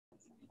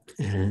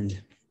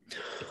And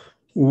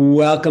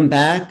welcome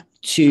back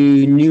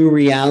to New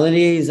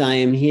Realities. I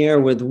am here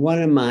with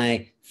one of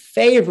my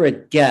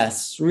favorite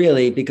guests,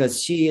 really,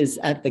 because she is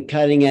at the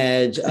cutting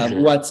edge of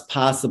what's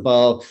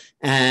possible.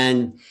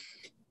 And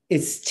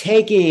it's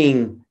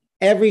taking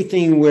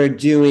everything we're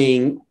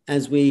doing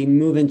as we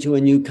move into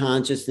a new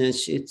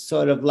consciousness. It's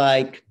sort of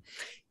like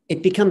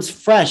it becomes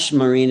fresh,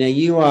 Marina.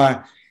 You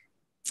are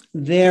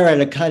there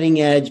at a cutting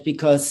edge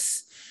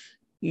because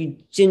you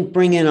didn't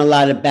bring in a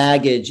lot of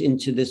baggage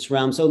into this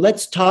realm. So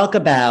let's talk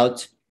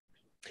about,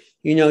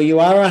 you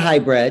are a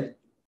hybrid.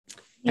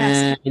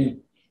 Yes.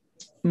 And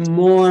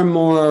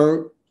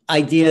more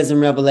ideas and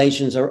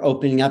revelations are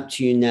opening up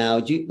to you now.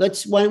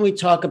 Why don't we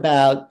talk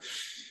about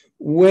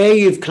where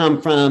you've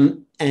come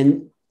from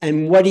and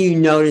what are you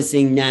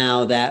noticing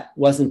now that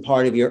wasn't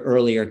part of your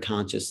earlier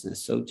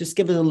consciousness? So just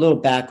give us a little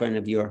background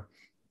of your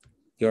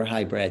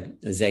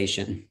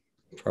hybridization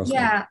program.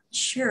 Yeah,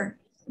 sure.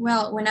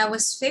 Well, when I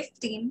was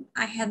 15,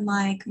 I had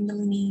my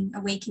Kundalini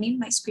awakening,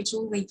 my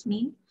spiritual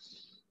awakening.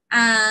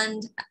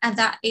 And at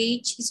that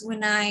age is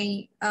when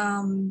I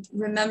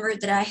remembered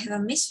that I have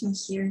a mission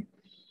here.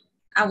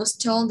 I was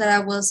told that I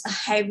was a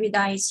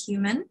hybridized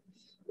human,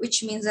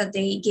 which means that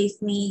they gave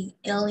me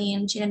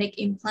alien genetic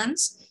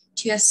implants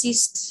to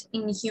assist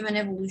in human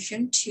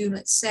evolution to,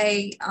 let's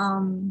say,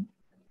 to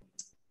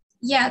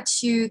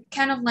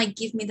kind of like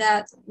give me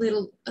that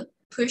little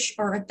push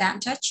or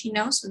advantage,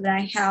 so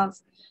that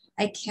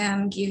I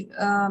can give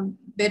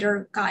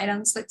better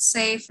guidance, let's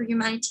say, for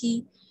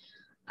humanity.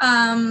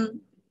 And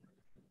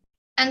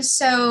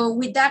so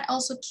with that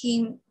also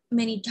came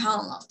many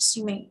downloads,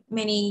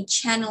 many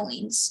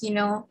channelings,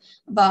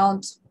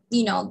 about,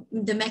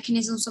 the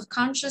mechanisms of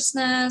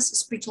consciousness,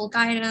 spiritual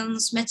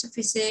guidance,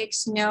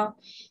 metaphysics,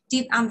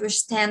 deep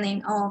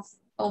understanding of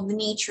the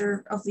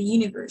nature of the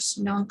universe,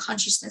 and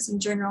consciousness in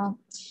general.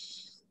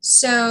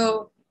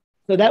 So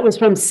that was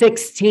from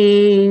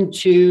 16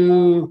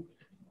 to,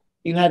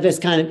 you had this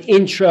kind of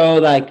intro,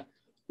 like,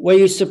 were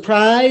you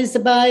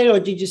surprised by it? Or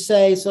did you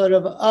say sort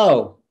of,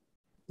 oh,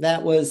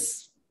 that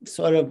was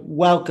sort of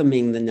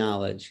welcoming the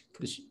knowledge?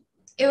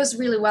 It was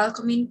really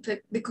welcoming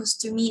because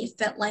to me, it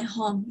felt like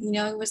home,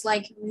 it was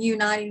like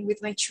reuniting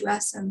with my true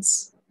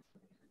essence.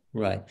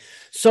 Right.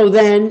 So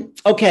then,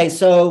 okay,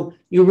 so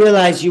you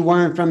realize you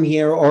weren't from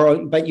here,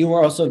 but you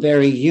were also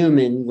very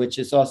human, which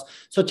is also,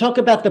 so talk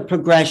about the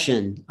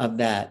progression of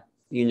that,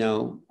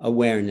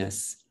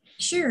 awareness.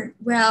 Sure.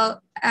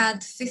 Well,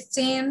 at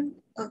 15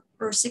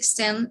 or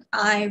 16,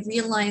 I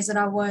realized that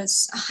I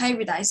was a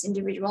hybridized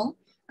individual,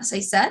 as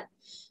I said,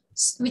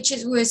 which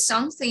was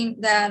something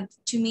that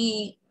to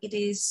me, it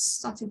is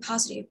something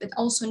positive, but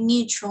also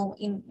neutral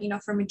in,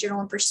 from a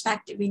general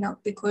perspective,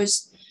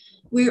 because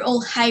we're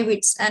all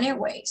hybrids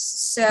anyways.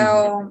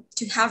 So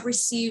to have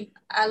received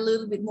a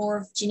little bit more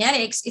of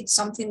genetics, it's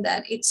something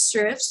that it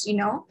serves,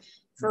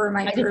 for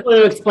my I just want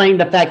to explain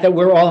the fact that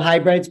we're all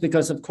hybrids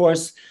because, of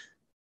course,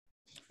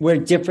 we're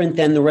different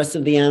than the rest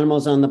of the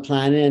animals on the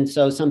planet. And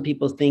so some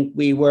people think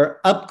we were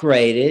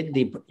upgraded,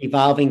 the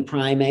evolving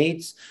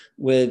primates,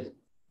 with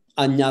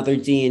another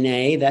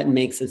DNA that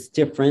makes us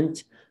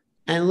different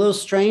and a little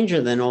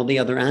stranger than all the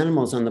other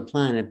animals on the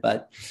planet.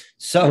 But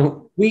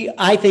so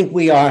I think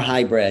we are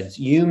hybrids.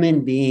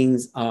 Human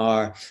beings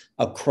are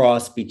a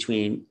cross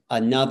between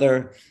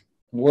another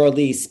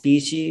worldly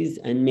species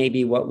and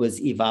maybe what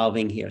was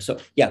evolving here. So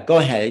yeah, go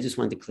ahead. I just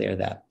wanted to clear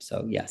that.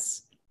 So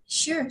yes.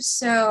 Sure.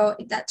 So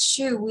that's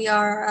true. We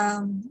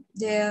are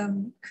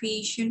the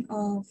creation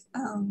of,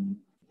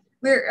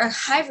 we're a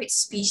hybrid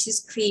species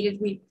created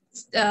with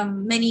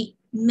many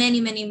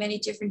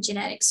different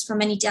genetics from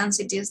many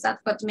densities. That's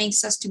what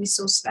makes us to be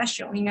so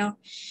special,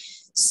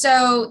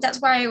 So that's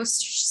why I was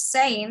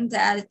saying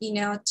that,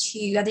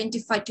 to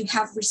identify, to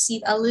have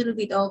received a little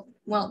bit of,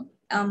 I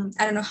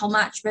don't know how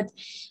much, but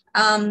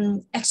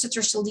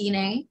extraterrestrial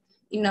DNA,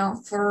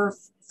 for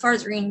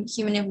furthering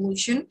human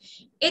evolution,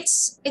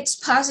 it's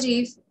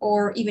positive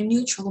or even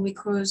neutral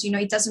because,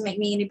 it doesn't make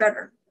me any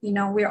better.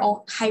 We're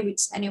all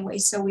hybrids anyway,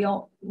 so we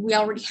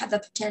already have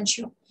that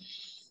potential.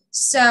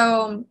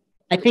 So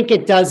I think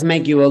it does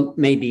make you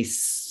maybe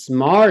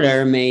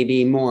smarter,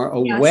 maybe more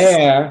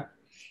aware,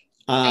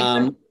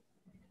 yes.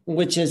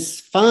 Which is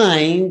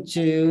fine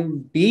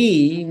to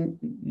be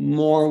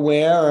more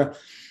aware,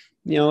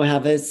 or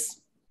have this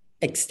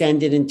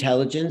extended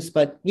intelligence.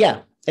 But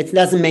yeah, it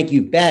doesn't make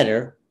you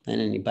better than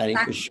anybody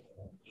for sure.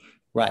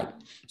 Right.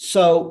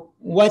 So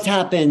what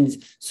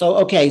happened? So,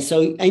 okay.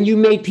 So, and you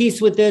made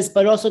peace with this,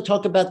 but also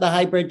talk about the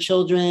hybrid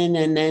children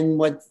and then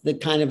what the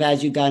kind of,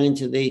 as you got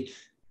into the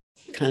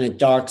kind of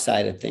dark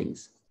side of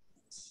things.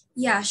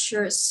 Yeah,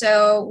 sure.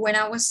 So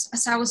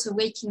as I was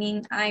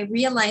awakening, I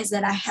realized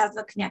that I have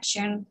a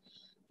connection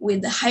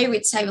with the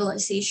hybrid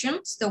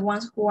civilizations, the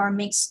ones who are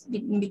mixed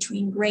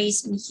between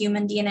race and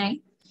human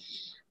DNA.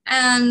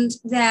 And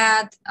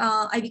that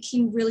I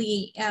became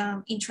really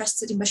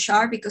interested in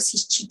Bashar because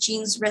his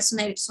teachings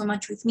resonated so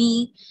much with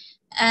me.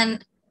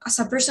 And as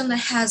a person that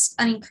has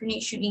an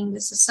incarnation in the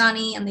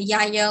Sasani and the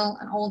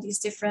Yael and all these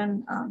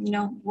different,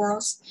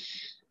 worlds,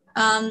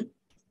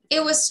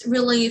 it was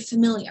really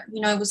familiar.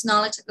 It was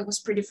knowledge that was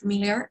pretty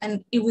familiar,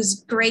 and it was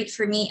great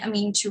for me. I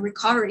mean, to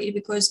recover it,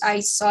 because I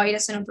saw it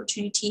as an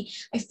opportunity.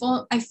 I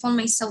found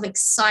myself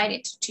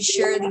excited to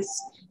share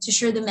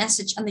the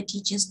message and the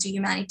teachings to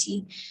humanity.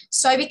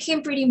 So I became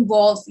pretty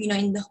involved,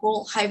 in the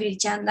whole hybrid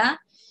agenda,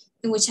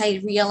 in which I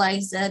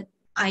realized that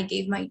I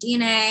gave my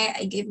DNA,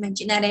 I gave my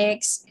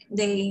genetics,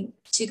 they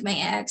took my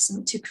eggs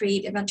and to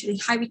create eventually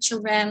hybrid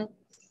children.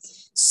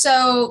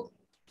 So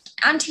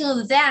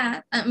until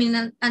then,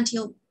 Mhm.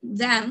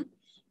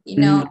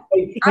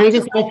 Can I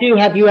just ask you,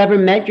 have you ever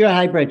met your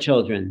hybrid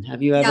children?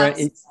 Have you ever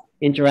yes,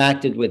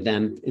 interacted with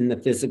them in the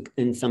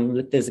in some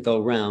physical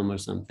realm or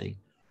something?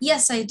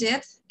 yes, I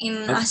did in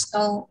Okay.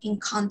 astral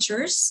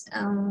encounters,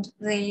 and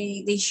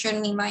they showed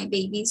me my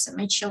babies and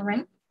my children.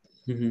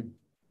 Mhm.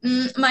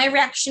 My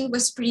reaction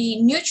was pretty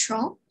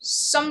neutral,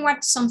 somewhat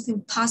something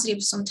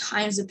positive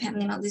sometimes,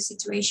 depending on the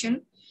situation,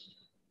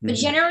 but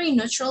Mhm. generally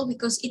neutral,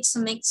 because it's a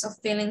mix of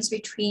feelings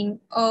between,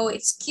 oh,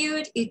 it's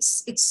cute,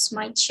 it's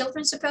my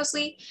children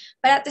supposedly,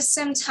 but at the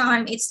same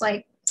time, it's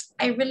like,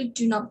 I really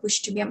do not wish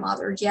to be a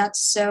mother yet,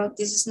 so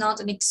this is not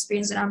an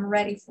experience that I'm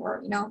ready for.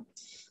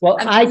 Well,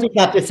 I'm I just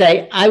have to say,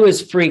 I was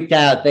freaked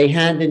out. They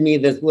handed me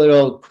this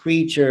little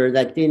creature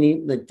that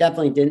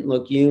definitely didn't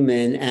look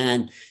human, and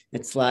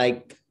it's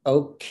like,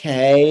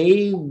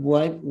 okay,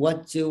 what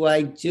do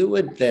I do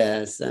with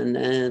this? And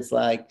it's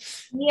like,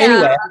 Yeah,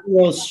 anyway, I'm a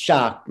little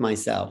shocked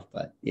myself,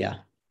 but yeah.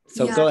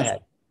 So yeah. go ahead.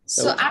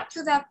 So So, up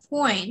to that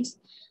point,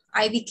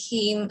 I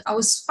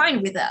was fine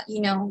with that,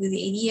 with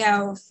the idea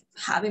of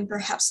having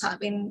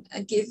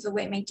give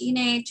away my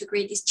DNA to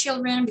create these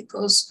children,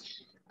 because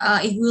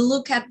if we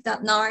look at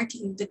that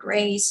narrative, the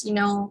Greys,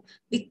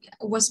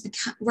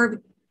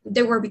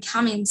 they were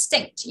becoming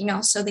extinct,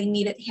 so they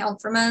needed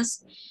help from us.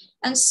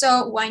 And so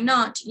why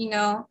not,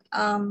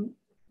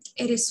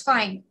 it is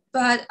fine.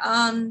 But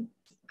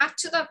up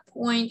to that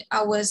point,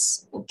 I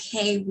was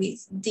okay with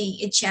the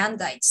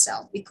agenda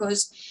itself,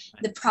 because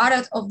the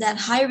product of that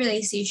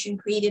hybridization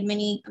created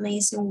many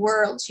amazing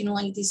worlds,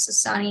 like the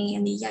Sasani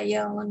and the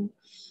Yael and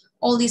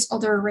all these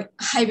other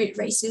hybrid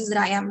races that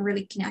I am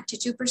really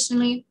connected to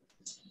personally.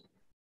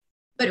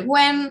 But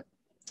when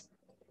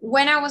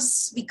I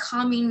was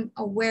becoming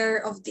aware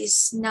of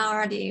this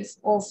narrative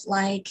of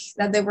like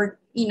that they were,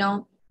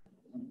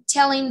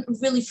 telling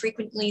really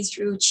frequently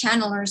through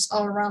channelers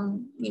all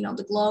around,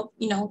 the globe,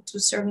 through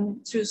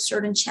certain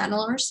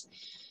channelers,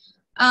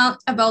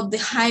 about the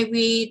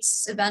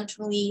hybrids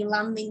eventually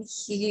landing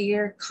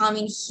here,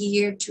 coming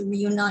here to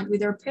reunite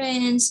with their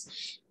parents.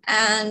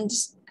 And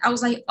I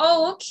was like,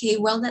 oh, okay,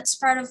 well, that's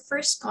part of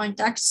first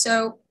contact.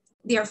 So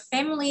they are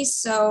families.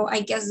 So I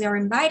guess they're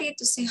invited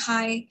to say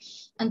hi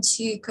and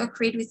to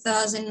co-create with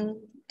us and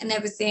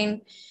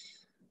everything.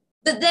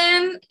 But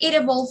then it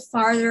evolved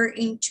farther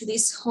into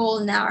this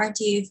whole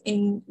narrative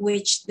in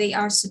which they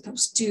are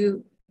supposed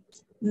to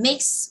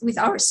mix with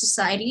our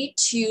society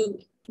to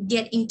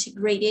get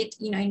integrated,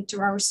 into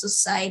our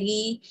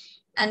society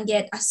and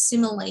get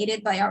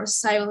assimilated by our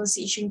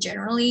civilization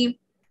generally.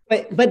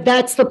 but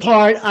that's the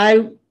part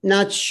I'm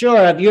not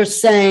sure of. You're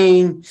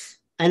saying,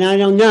 and I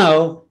don't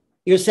know,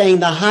 you're saying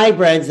the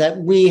hybrids that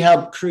we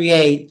help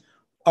create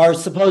are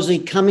supposedly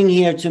coming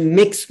here to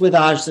mix with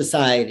our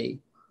society.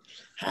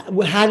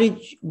 How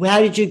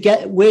did you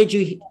get, where did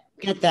you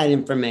get that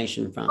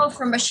information Oh, from?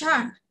 from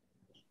Bashar.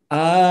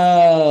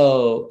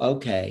 Oh,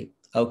 okay,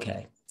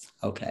 okay,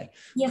 okay.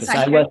 Yes, Because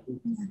I I heard. was,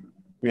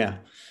 yeah.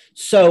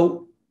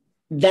 So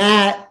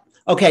that,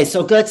 okay,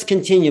 so let's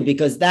continue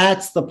because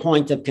that's the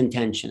point of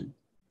contention.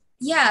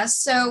 Yeah,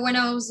 so when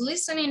I was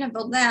listening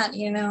about that,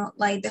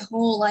 like the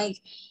whole like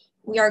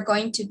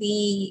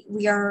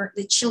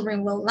the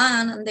children will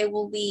land and they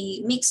will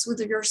be mixed with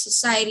your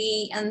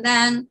society, and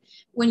then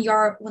when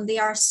they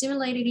are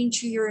assimilated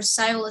into your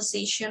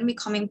civilization,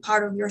 becoming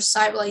part of your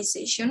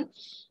civilization,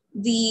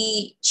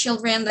 the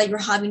children that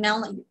you're having now,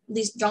 like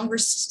these younger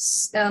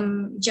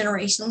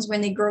generations,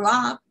 when they grow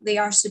up, they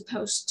are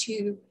supposed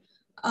to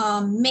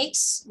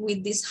mix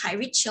with these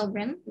hybrid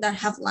children that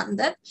have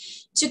landed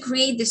to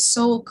create the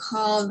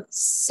so-called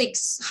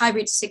six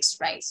race,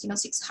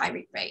 six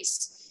hybrid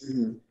race.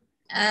 Mhm.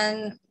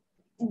 And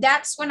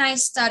that's when I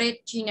started,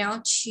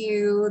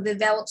 to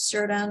develop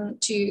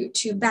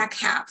to back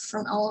up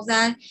from all of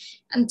that,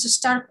 and to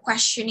start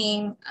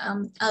questioning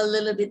a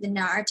little bit the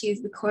narrative,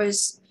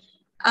 because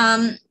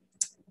um,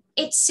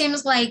 it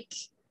seems like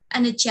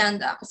an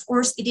agenda. Of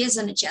course, it is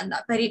an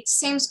agenda, but it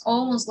seems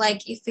almost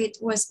like if it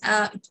was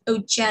a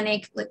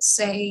eugenic, let's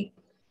say,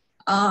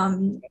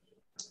 um,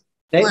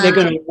 They're going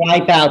plan. to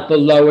wipe out the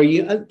lower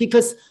you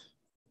because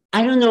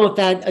I don't know if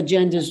that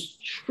agenda is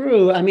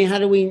true. I mean, how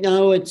do we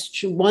know it's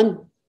true?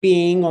 One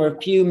being or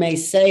a few may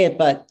say it,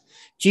 but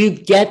do you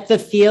get the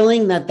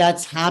feeling that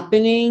that's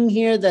happening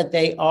here, that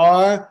they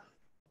are?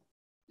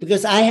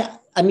 Because I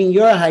mean,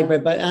 you're a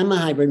hybrid, but I'm a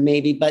hybrid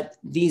maybe, but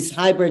these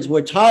hybrids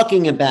we're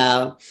talking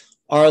about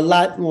are a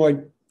lot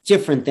more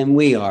different than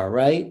we are,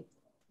 right?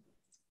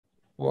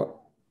 Or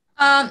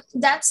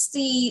That's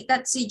the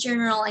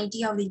general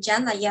idea of the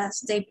agenda.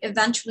 Yes, they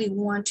eventually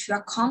want to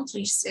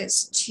accomplish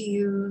this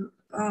to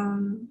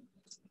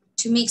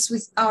mix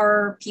with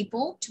our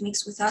people, to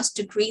mix with us,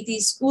 to create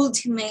this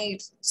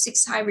ultimate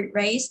six hybrid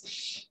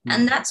race.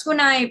 And that's when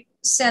I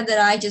said that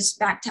I just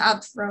backed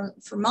up for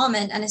a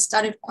moment and I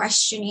started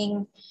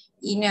questioning,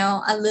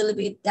 a little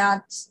bit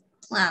that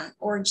plan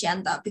or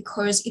agenda,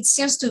 because it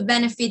seems to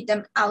benefit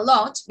them a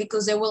lot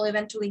because they will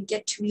eventually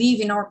get to live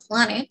in our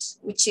planet,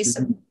 which is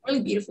a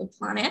really beautiful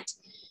planet.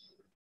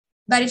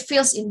 But it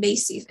feels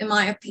invasive, in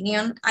my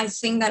opinion. I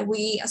think that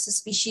we as a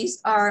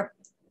species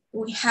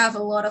we have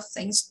a lot of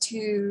things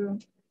to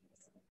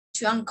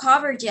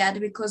uncover yet,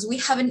 because we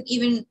haven't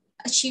even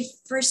achieved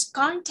first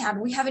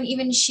contact. We haven't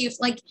even achieved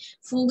like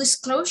full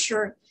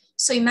disclosure.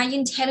 So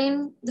imagine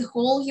telling the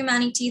whole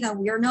humanity that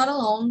we are not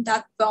alone,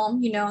 that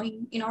bomb,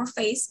 in our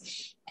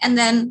face. And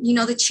then,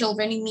 the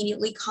children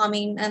immediately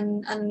coming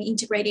and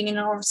integrating in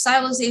our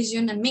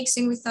civilization and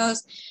mixing with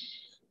us.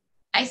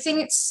 I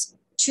think it's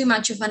too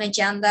much of an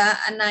agenda.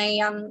 And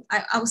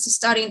I was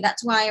studying,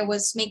 that's why I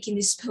was making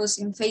this post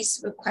in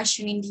Facebook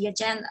questioning the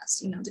agendas,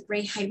 the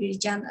great hybrid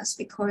agendas,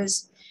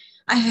 because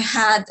I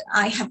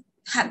have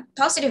had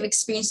positive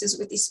experiences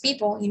with these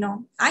people.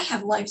 I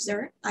have lives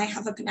there. I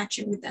have a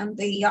connection with them.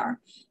 They are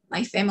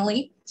my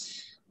family.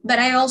 But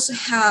I also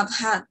have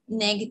had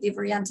negative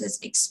oriented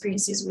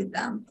experiences with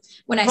them.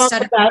 When I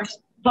started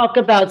talk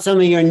about some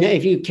of your,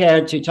 if you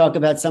care to talk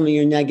about some of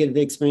your negative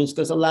experience,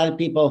 because a lot of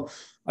people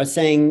are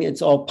saying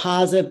it's all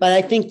positive, but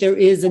I think there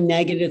is a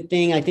negative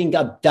thing. I think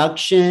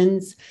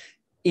abductions,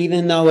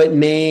 even though it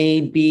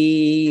may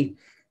be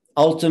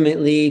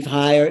ultimately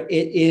higher,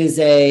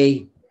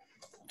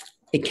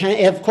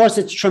 of course,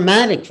 it's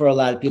traumatic for a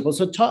lot of people.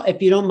 So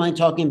if you don't mind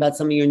talking about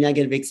some of your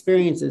negative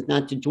experiences,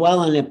 not to dwell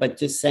on it, but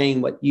just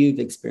saying what you've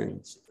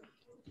experienced.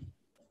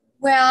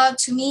 Well,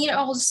 to me, it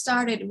all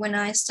started when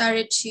I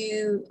started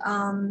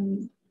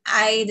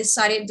I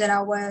decided that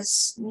I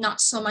was not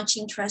so much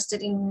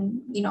interested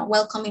in,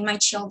 welcoming my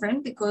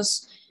children,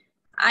 because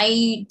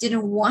I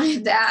didn't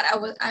want that.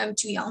 I'm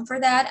too young for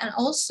that. And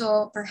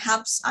also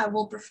perhaps I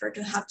will prefer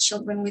to have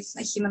children with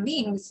a human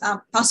being, with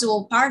a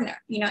possible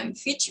partner, in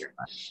future.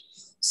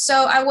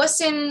 So I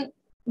wasn't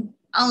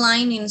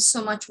aligning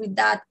so much with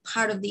that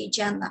part of the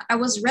agenda. I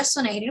was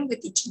resonating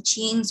with the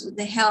teachings, with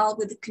the help,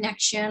 with the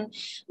connection,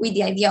 with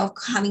the idea of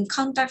having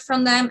contact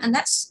from them. And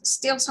that's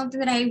still something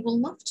that I will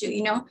love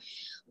to,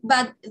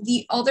 But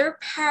the other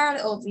part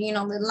of, the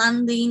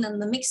landing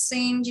and the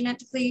mixing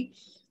genetically,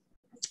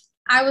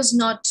 I was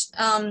not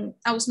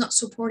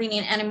supporting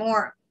it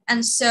anymore.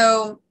 And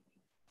so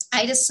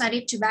I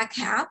decided to back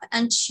up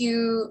and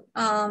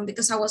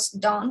because I was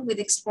done with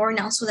exploring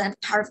also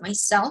that part of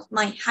myself.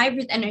 My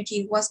hybrid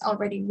energy was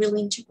already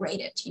really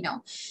integrated,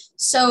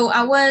 So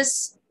I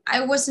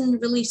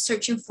wasn't really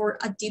searching for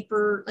a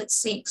deeper, let's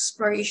say,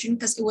 exploration,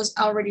 because it was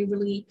already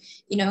really,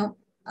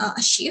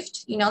 a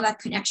shift, that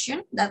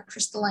connection, that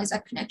crystallized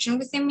that connection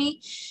within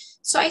me.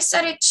 So I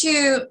started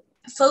to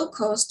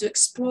focus to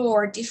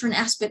explore different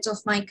aspects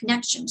of my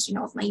connections,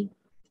 of my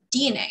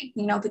DNA,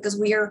 because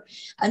we are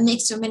a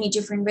mix of many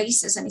different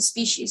races and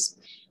species.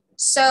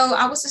 So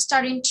I was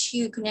starting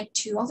to connect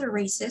to other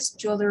races,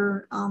 to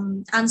other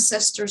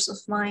ancestors of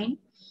mine,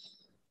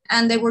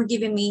 and they were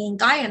giving me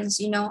guidance,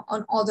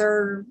 on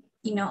other,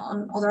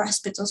 on other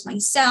aspects of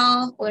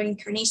myself, other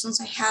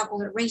incarnations I have,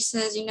 other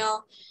races,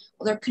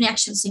 other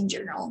connections in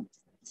general.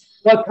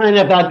 What kind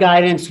of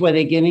guidance were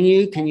they giving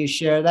you? Can you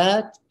share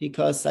that?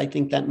 Because I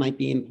think that might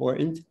be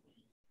important.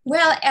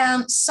 Well,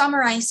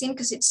 summarizing,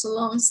 because it's a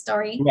long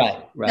story.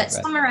 Right.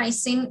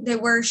 Summarizing, they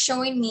were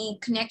showing me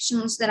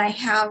connections that I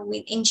have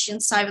with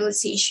ancient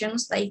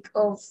civilizations, like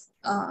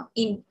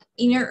in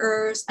Inner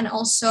Earth, and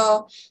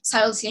also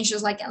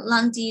civilizations like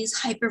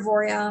Atlantis,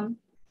 Hyperborea.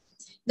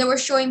 They were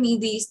showing me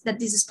that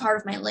this is part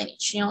of my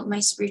lineage, my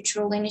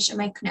spiritual lineage and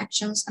my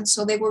connections. And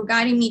so they were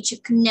guiding me to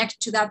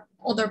connect to that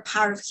other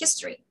part of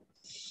history.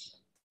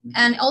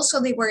 And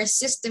also they were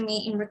assisting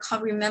me in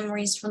recovering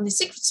memories from the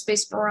Secret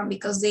Space Program,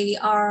 because they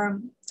are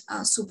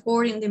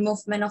supporting the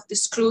movement of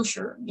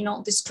disclosure,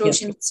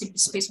 disclosure in the Secret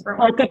Space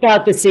Program. Talk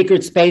about the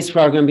Secret Space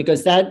Program,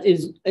 because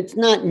it's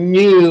not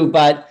new,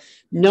 but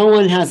no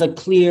one has a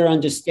clear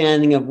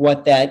understanding of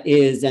what that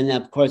is. And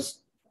of course,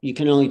 you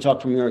can only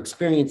talk from your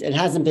experience. It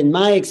hasn't been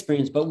my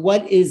experience, but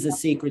what is the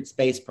Secret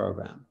Space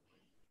Program?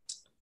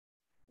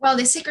 Well,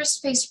 the Secret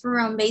Space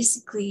Program,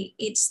 basically,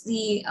 it's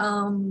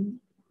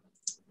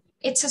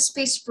a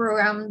space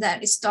program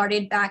that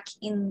started back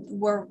in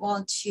World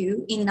War II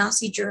in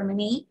Nazi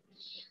Germany.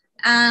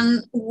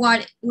 And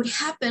what would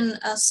happen,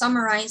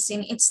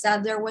 summarizing, it's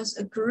that there was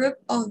a group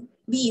of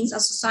beings, a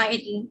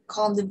society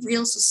called the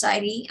Real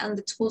Society and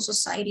the Tool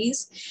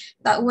Societies,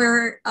 that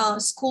were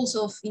schools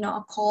of,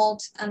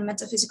 occult and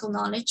metaphysical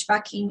knowledge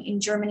back in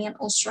Germany and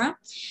Austria,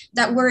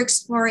 that were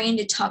exploring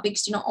the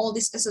topics, all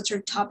these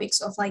esoteric topics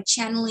of like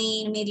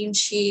channeling,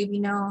 mediumship,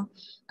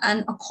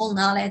 and occult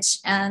knowledge.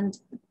 And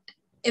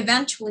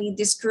eventually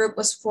this group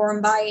was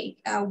formed by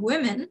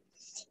women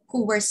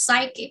who were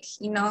psychic,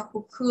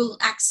 who could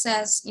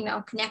access,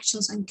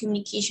 connections and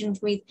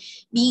communications with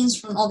beings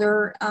from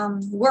other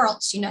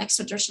worlds,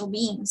 extraterrestrial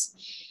beings.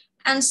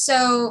 And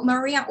so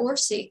Maria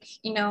Orsic,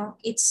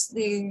 it's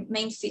the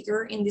main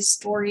figure in this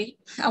story,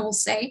 I will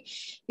say,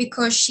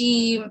 because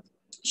she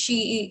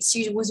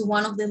was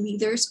one of the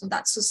leaders of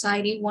that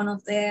society, one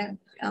of the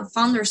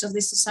founders of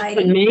this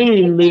society. The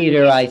main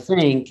leader, I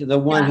think, the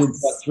one who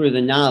brought through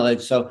the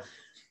knowledge. So,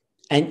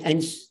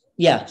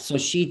 so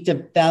she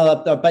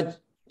developed, but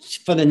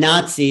for the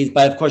Nazis,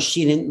 but of course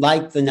she didn't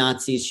like the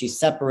Nazis. She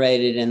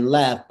separated and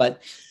left,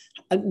 but.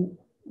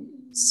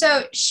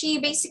 So she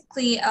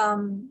basically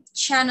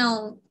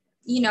channeled,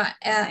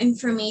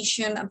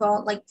 information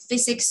about like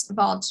physics,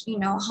 about,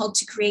 how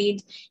to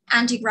create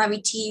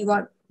anti-gravity,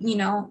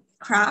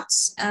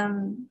 crafts.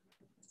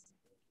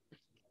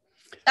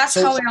 That's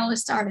how it all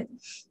started.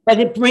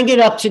 But bring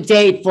it up to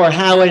date for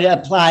how it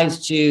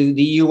applies to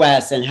the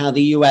U.S. and how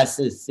the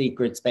U.S.'s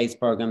secret space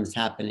program is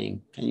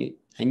happening.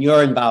 And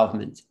your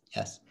involvement?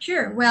 Yes.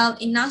 Sure. Well,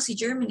 in Nazi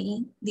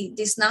Germany,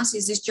 these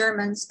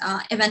Germans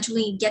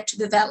eventually get to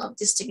develop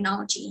this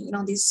technology,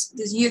 these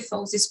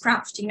UFOs, this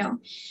craft,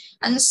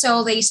 and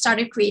so they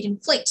started creating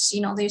fleets,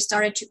 they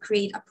started to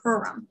create a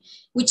program,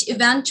 which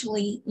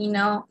eventually,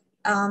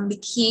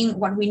 became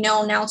what we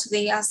know now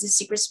today as the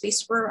secret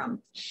space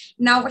program.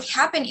 Now, what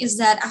happened is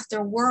that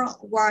after World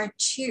War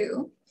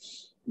II,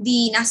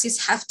 the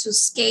Nazis have to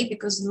escape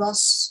because they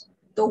lost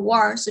the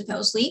war,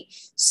 supposedly.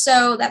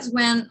 So that's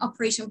when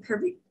Operation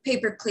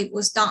Paperclip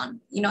was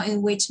done,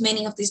 in which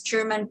many of these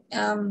German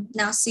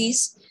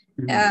Nazis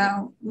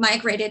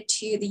migrated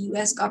to the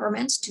U.S.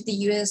 government, to the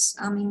U.S.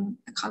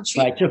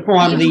 Country. Right, to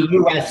form the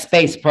U.S.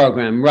 space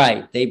program,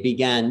 right. They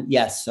began,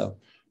 yes, so.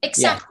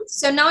 Exactly. Yeah.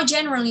 So now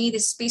generally the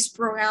space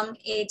program,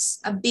 it's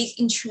a big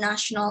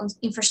international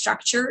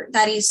infrastructure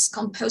that is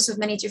composed of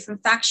many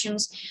different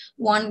factions,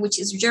 one which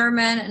is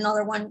German,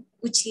 another one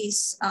which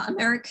is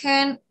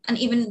American, and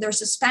even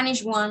there's a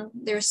Spanish one,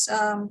 there's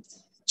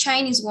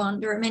Chinese one.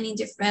 There are many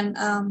different,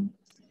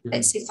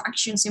 let's say,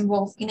 factions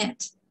involved in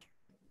it.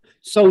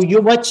 So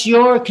what's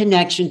your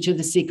connection to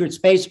the secret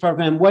space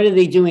program? What are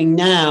they doing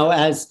now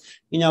as,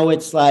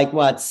 it's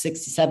like,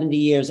 60, 70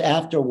 years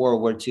after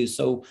World War II?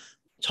 So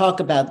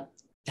talk about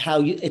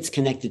how it's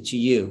connected to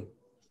you.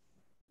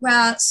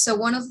 Well, so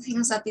one of the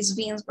things that these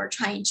beings were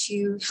trying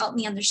to help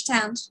me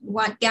understand,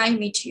 what guided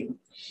me to,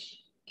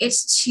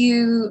 is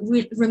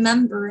to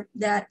remember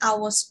that I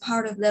was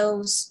part of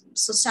those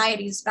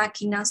societies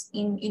back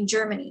in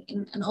Germany,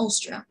 in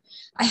Austria.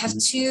 I have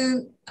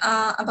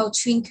about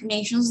two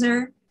incarnations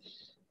there.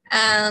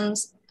 And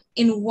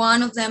in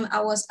one of them, I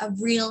was a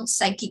real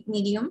psychic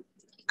medium.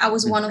 I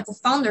was one of the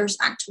founders,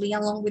 actually,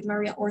 along with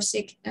Maria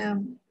Orsic,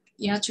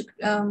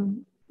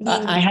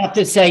 I have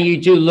to say, you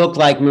do look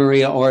like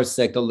Maria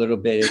Orsic a little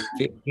bit.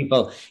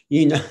 People,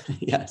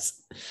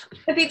 yes.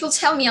 The people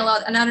tell me a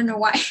lot, and I don't know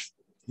why.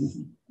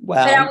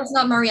 Well, but I was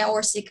not Maria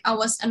Orsic. I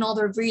was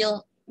another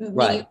real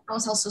medium. I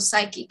was also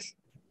psychic.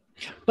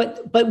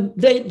 But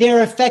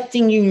they're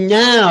affecting you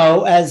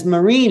now as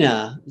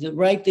Marina,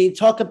 right? They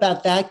talk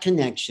about that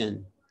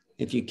connection,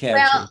 if you care.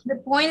 Well, the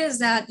point is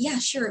that, yeah,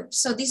 sure.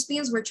 So these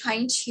beings were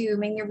trying to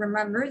make me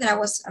remember that I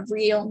was a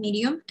real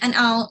medium, and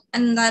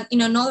that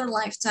in another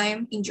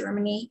lifetime in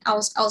Germany, I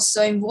was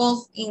also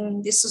involved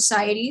in these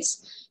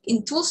societies,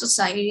 in Tool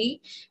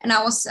Society, and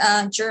I was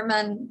a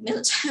German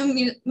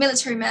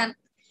military man,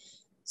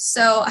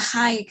 so a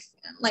high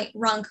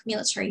rank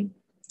military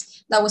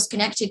that was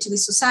connected to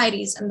these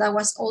societies, and that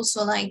was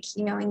also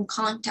in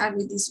contact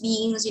with these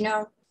beings,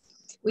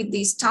 with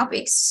these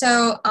topics.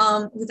 So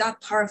with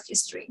that part of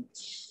history.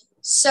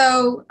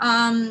 So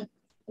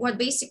what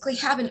basically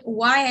happened,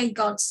 why I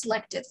got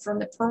selected from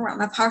the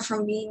program, apart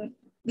from being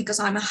because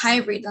I'm a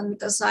hybrid and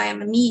because I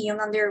am a medium,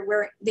 and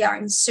they are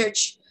in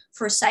search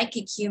for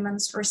psychic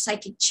humans, for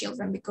psychic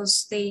children,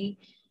 because they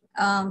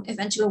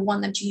eventually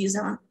want them to use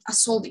them as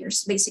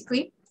soldiers,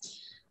 basically.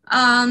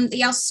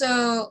 They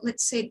also,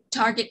 let's say,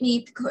 target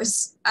me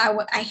because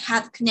I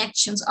had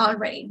connections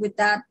already with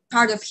that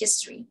part of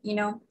history,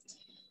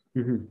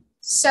 Mm-hmm.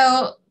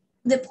 So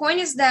the point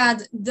is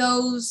that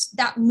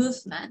that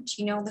movement,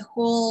 the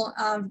whole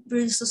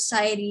real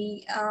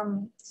societies,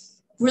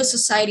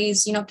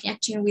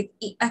 connecting with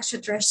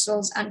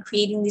extraterrestrials and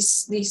creating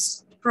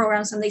these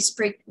programs and these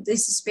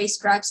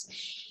spacecrafts.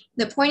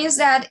 The point is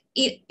that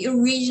it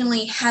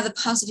originally had a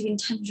positive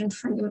intention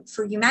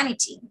for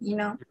humanity,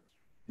 Yeah.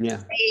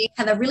 They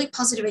had a really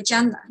positive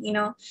agenda,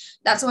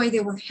 That's why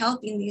they were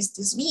helping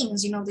these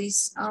beings,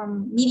 these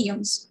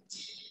mediums,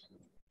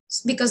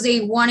 because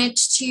they wanted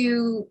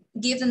to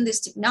give them this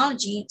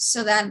technology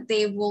so that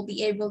they will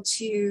be able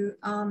to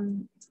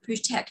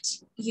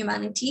protect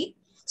humanity,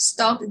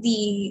 stop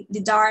the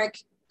dark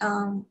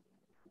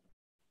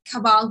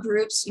cabal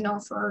groups,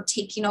 for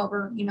taking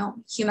over,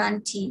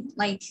 humanity,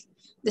 like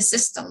the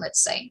system,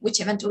 let's say, which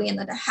eventually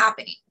ended up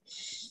happening.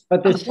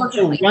 But they're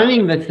still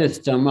running the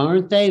system,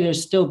 aren't they? They're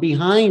still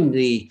behind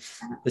the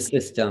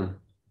system.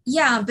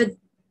 Yeah, but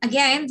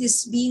again,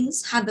 these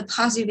beings had the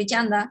positive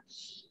agenda.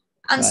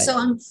 And Right. so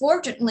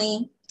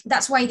unfortunately,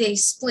 that's why they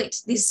split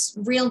these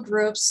real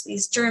groups,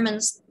 these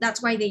Germans,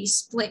 that's why they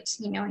split,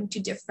 into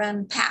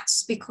different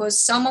paths,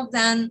 because some of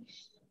them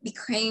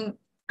became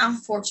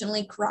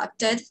unfortunately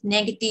corrupted,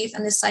 negative,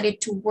 and decided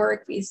to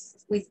work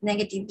with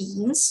negative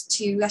beings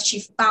to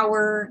achieve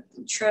power,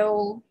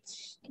 control,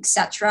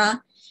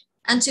 etc.,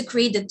 and to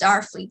create the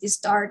Dark Fleet, these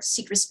dark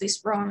secret space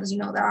drones,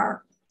 that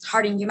are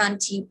hurting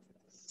humanity.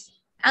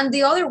 And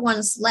the other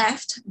ones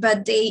left,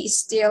 but they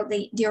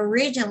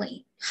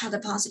originally had a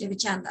positive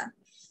agenda.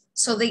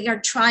 So they are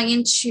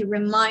trying to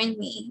remind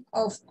me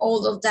of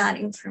all of that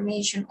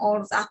information, all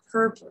of that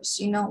purpose,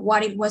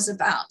 what it was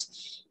about.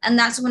 And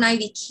that's when I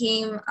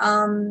became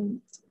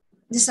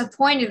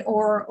disappointed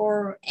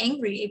or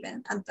angry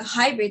even at the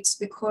hybrids,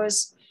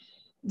 because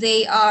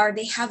they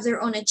have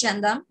their own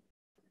agenda.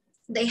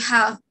 They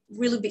have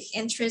really big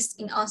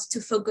interest in us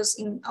to focus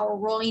in our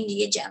role in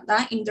the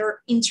agenda, in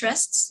their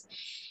interests.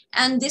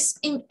 And this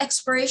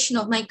exploration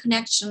of my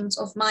connections,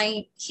 of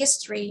my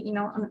history,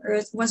 on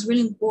Earth was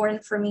really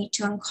important for me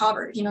to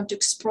uncover, to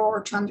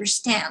explore, to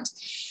understand.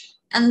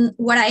 And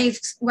what I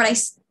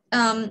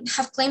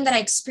have claimed that I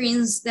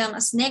experienced them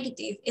as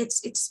negative,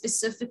 it's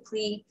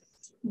specifically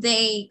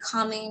they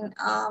coming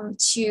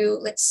to,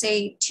 let's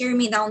say, tear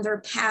me down their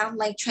path,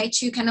 like try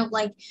to kind of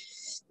like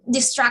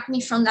distract me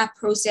from that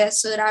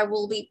process so that I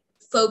will be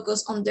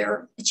focused on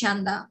their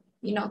agenda,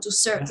 to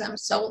serve them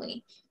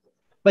solely.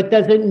 But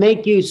does it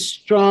make you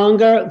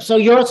stronger? So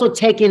you're also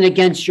taking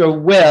against your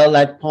will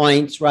at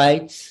points,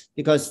 right?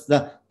 Because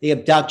the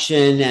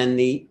abduction and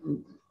the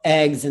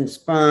eggs and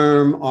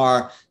sperm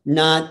are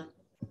not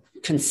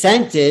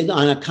consented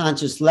on a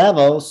conscious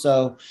level.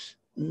 So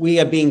we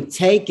are being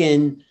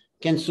taken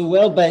against the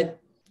will. But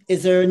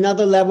is there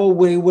another level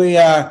where we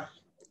are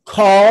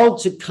called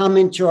to come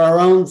into our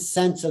own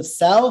sense of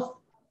self?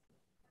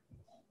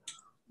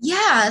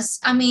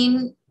 Yes. I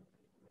mean,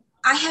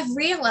 I have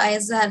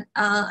realized that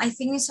I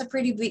think it's a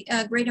pretty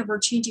great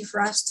opportunity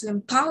for us to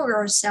empower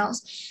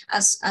ourselves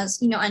as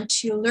and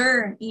to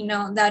learn,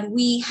 that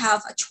we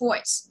have a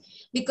choice.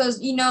 Because,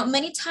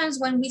 many times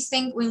when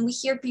we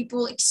hear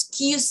people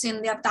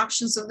excusing the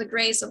abductions of the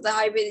grays, of the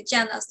hybrid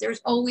agendas, there's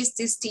always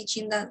this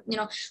teaching that,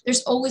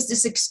 there's always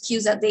this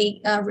excuse that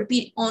they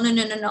repeat on and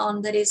on and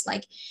on, that is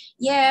like,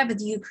 yeah, but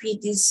you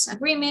create this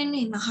agreement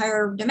in a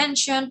higher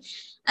dimension.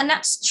 And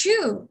that's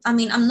true. I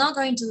mean, I'm not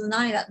going to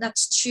deny that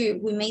that's true.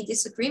 We made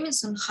these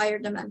agreements on higher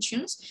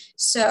dimensions.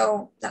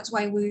 So that's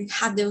why we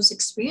had those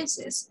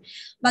experiences.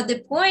 But the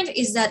point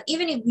is that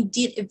even if we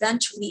did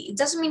eventually, it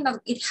doesn't mean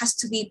that it has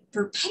to be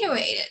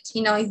perpetuated,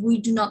 if we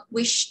do not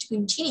wish to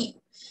continue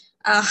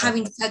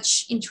having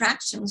such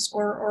interactions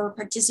or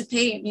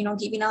participating,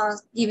 giving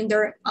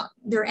their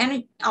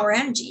our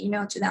energy,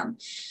 to them.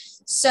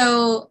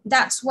 So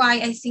that's why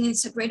I think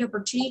it's a great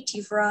opportunity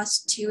for us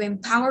to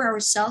empower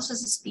ourselves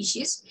as a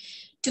species,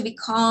 to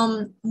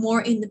become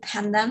more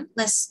independent,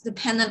 less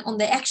dependent on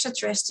the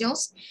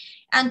extraterrestrials,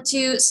 and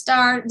to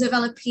start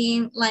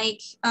developing,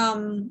 like,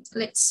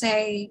 let's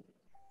say,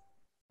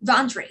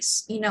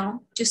 boundaries,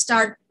 to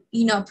start,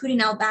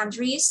 putting out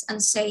boundaries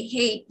and say,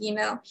 hey,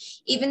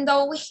 even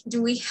though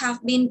we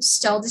have been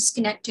still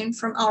disconnecting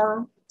from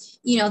our,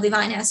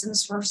 divine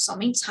essence for so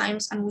many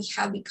times, and we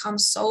have become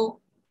so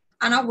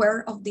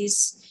unaware of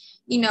this,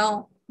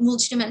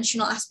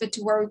 multidimensional aspect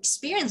to our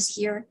experience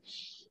here,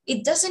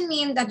 it doesn't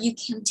mean that you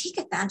can take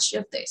advantage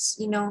of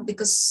this,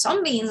 because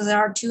some beings that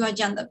are too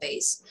agenda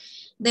based,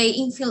 they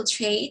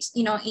infiltrate,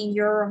 in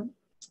your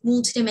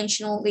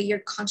multidimensional layer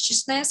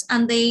consciousness,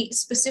 and they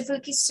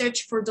specifically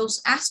search for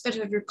those aspects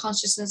of your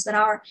consciousness that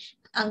are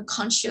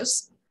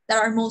unconscious, that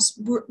are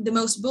the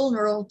most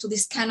vulnerable to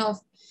this kind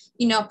of,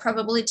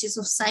 probabilities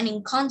of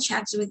signing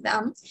contracts with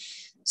them.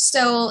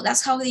 So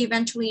that's how they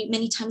eventually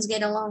many times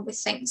get along with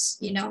things,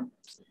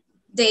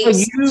 They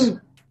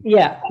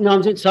Yeah, no,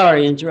 I'm just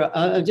sorry,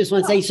 I just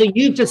want to say, so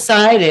you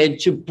decided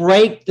to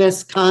break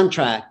this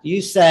contract.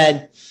 You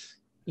said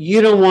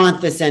you don't want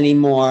this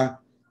anymore.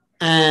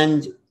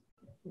 And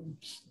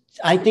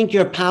I think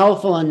you're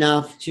powerful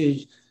enough to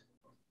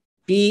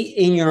be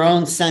in your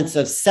own sense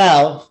of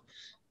self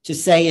to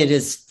say it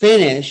is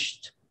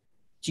finished.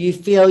 Do you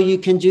feel you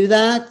can do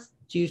that?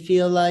 Do you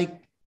feel like?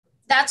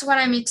 That's what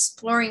I'm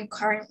exploring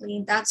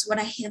currently. That's what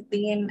I have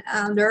been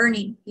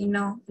learning,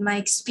 my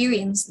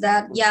experience,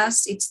 that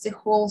yes, it's the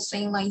whole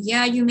thing. Like,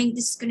 yeah, you make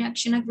this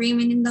connection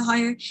agreement in the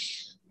higher,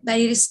 but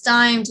it is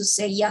time to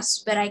say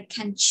yes, but I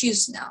can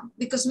choose now.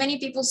 Because many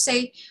people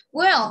say,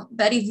 well,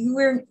 but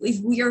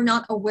if we are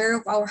not aware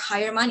of our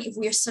higher mind, if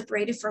we are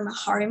separated from a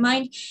higher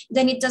mind,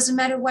 then it doesn't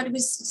matter what we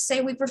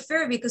say we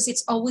prefer, because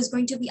it's always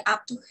going to be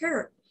up to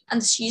her.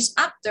 And she's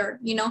up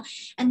there,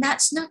 and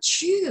that's not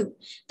true.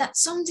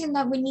 That's something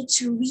that we need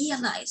to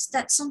realize.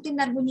 That's something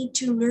that we need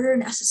to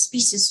learn as a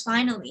species,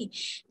 finally,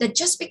 that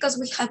just because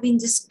we have been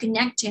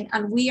disconnected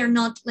and we are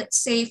not, let's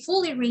say,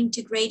 fully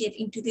reintegrated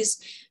into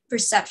this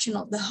perception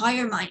of the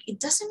higher mind, it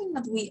doesn't mean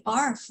that we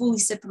are fully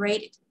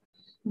separated.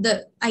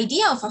 The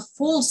idea of a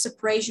full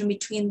separation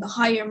between the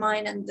higher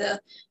mind and the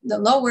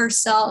lower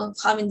self,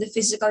 having the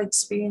physical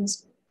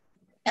experience,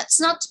 That's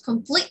not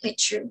completely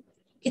true.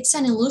 It's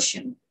an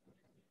illusion.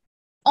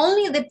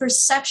 Only the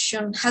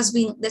perception has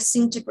been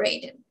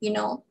disintegrated.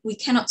 We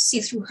cannot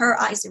see through her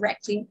eyes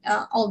directly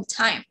all the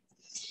time.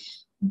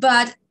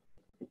 But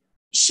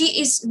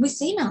she is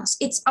within us.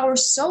 It's our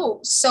soul.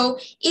 So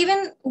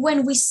even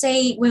when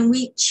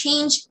we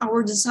change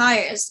our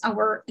desires,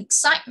 our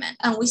excitement,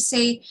 and we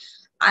say,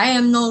 I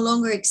am no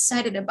longer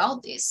excited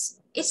about this,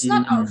 it's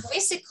not our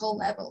physical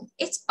level.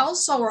 It's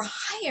also our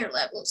higher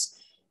levels,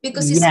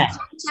 because it's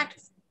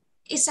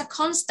a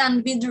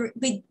constant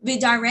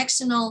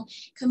bidirectional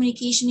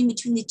communication in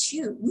between the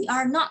two. We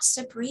are not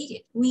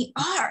separated. We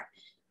are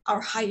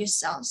our higher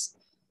selves.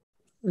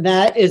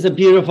 That is a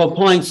beautiful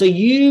point. So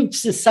you've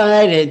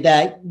decided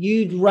that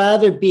you'd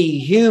rather be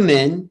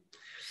human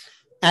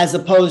as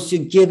opposed to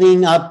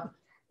giving up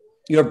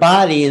your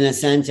body, in a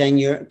sense, and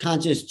your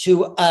conscious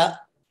to a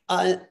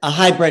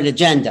hybrid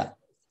agenda,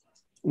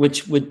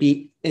 which would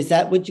be,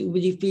 would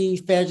you be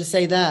fair to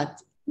say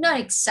that? Not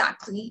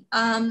exactly.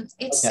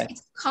 It's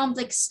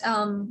complex.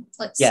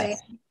 Let's say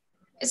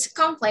it's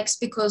complex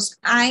because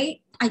I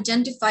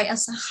identify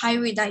as a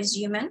hybridized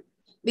human,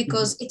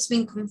 because it's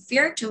been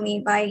conferred to me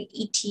by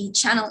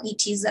channel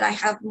ETs that I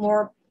have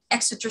more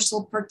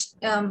extraterrestrial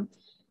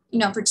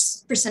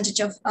percentage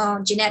of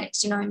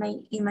genetics, in my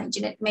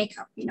genetic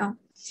makeup,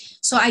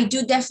 So I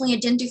do definitely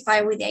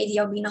identify with the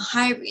idea of being a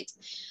hybrid.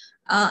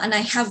 And I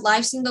have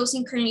lives in those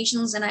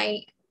incarnations, and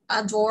I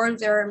adore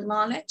their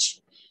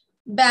knowledge.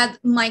 But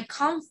my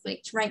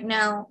conflict right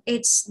now,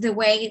 it's the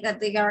way that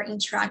they are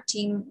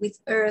interacting with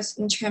Earth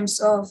in terms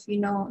of,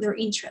 their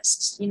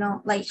interests,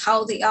 like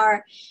how they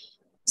are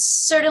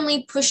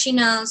certainly pushing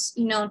us,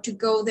 to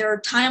go their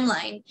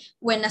timeline,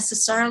 when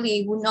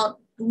necessarily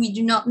we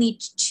do not need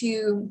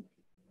to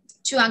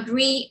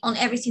agree on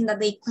everything that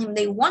they claim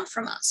they want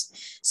from us.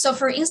 So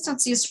for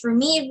instances, for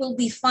me, it will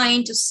be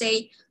fine to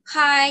say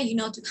hi,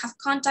 to have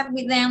contact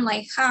with them,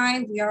 like,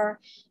 hi, we are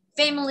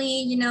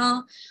family,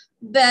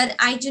 but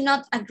I do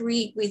not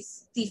agree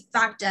with the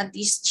fact that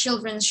these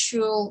children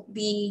should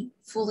be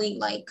fully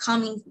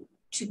coming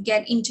to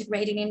get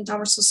integrated into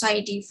our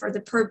society for the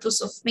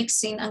purpose of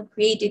mixing and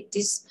creating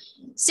this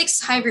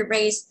 6 hybrid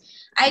race.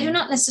 I do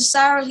not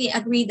necessarily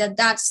agree that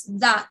that's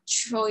that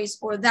choice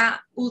or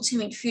that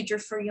ultimate future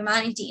for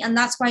humanity. And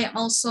that's why I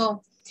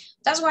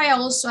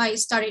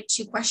started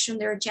to question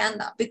their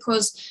agenda,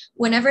 because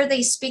whenever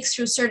they speak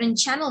through certain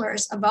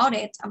channelers about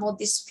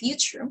this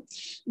future,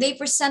 they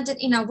present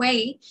it in a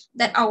way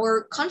that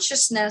our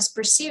consciousness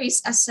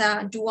perceives as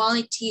a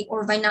duality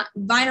or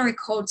binary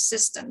code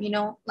system,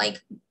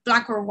 like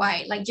black or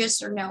white, like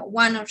yes or no,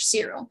 1 or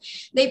 0.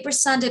 They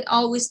present it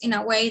always in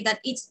a way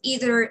that it's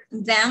either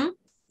them,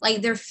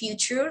 like their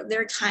future,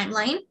 their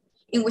timeline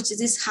in which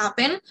this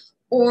happened,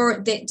 or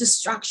the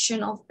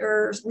destruction of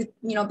Earth with,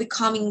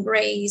 becoming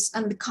grays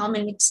and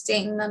becoming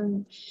extinct.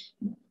 And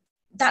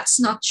that's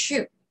not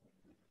true.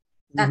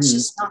 That's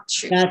just not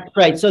true. That's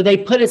right. So they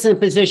put us in a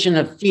position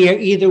of fear.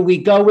 Either we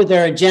go with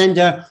their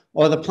agenda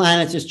or the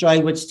planet's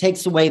destroyed, which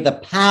takes away the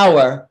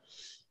power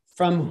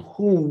from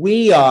who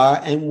we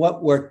are and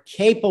what we're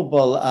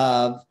capable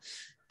of.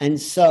 And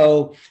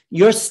so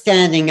you're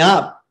standing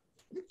up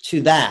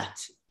to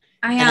that.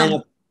 I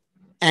am.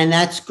 And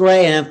that's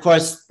great. And of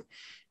course,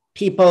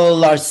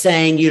 people are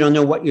saying, you don't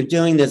know what you're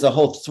doing. There's a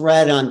whole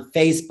thread on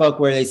Facebook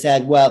where they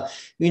said, well,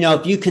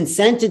 if you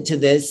consented to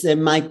this, there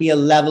might be a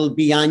level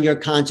beyond your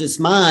conscious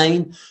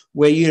mind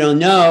where you don't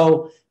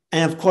know.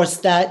 And of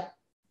course,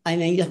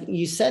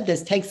 you said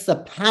this takes the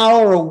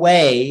power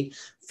away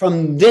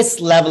from this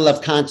level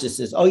of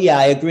consciousness. Oh yeah,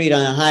 I agreed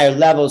on a higher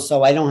level,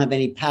 so I don't have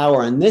any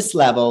power on this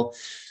level.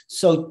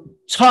 So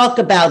talk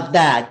about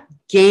that,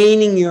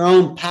 gaining your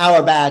own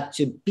power back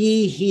to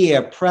be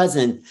here,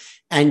 present,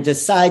 and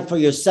decide for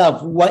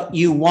yourself what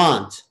you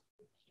want.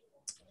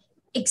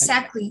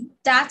 Exactly.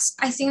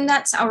 I think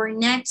that's our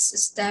next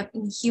step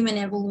in human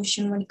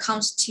evolution when it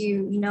comes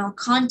to,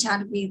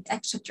 contact with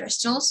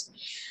extraterrestrials.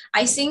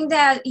 I think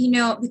that,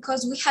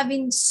 because we have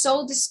been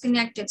so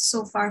disconnected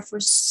so far for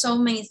so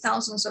many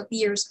thousands of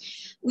years,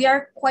 we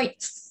are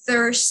quite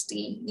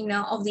thirsty,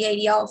 of the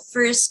idea of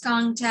first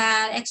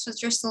contact,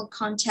 extraterrestrial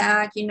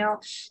contact,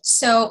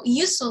 So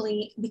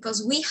usually,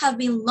 because we have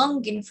been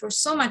longing for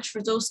so much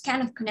for those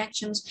kind of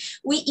connections,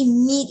 we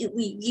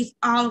immediately give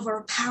all of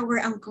our power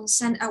and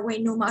consent away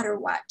no matter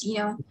what,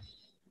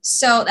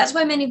 So that's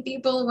why many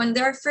people, when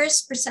they're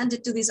first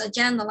presented to this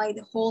agenda, like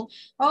the whole,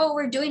 oh,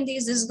 we're doing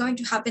this is going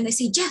to happen, they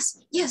say,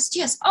 yes, yes,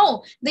 yes.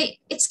 Oh,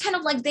 it's kind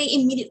of like they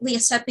immediately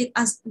accept it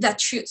as the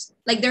truth.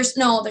 Like there's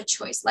no other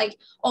choice. Like,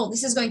 oh,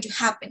 this is going to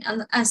happen.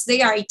 And as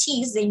they are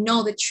ETs, they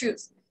know the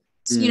truth,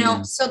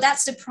 So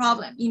that's the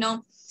problem,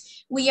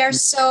 we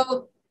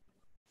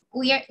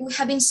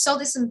have been so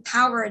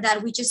disempowered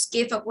that we just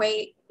give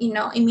away,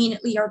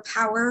 immediately our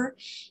power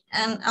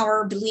and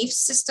our belief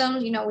system.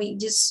 We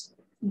just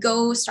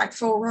go straight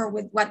forward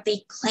with what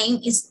they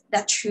claim is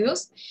the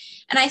truth.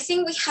 And I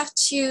think we have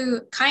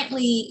to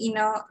kindly,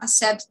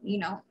 accept,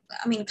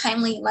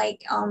 kindly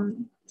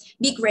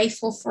be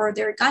grateful for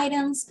their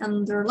guidance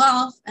and their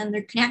love and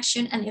their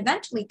connection, and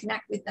eventually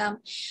connect with them,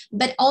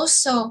 but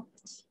also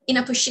in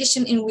a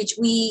position in which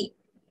we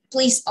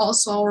place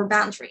also our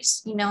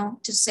boundaries,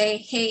 to say,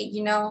 hey,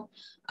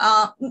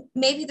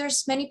 maybe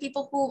there's many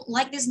people who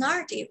like this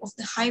narrative of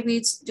the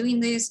hybrids doing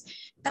this.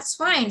 That's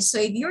fine. So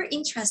if you're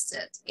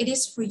interested, it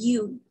is for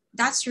you.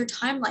 That's your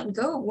timeline.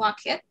 Go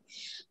walk it.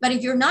 But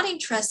if you're not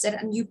interested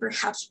and you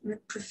perhaps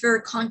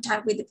prefer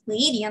contact with the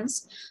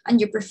Pleiadians,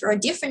 and you prefer a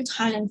different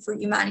timeline for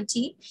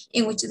humanity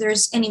in which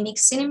there's any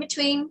mixing in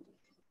between,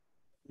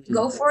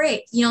 go for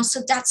it.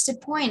 So that's the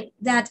point,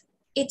 that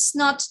it's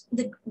not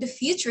the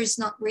future is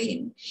not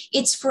written.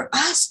 It's for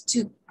us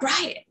to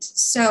write it.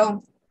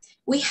 So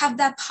we have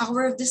that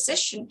power of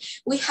decision.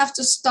 We have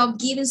to stop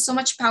giving so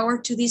much power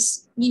to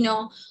this,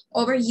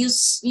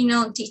 overuse,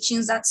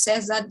 teachings that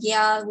says that,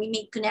 yeah, we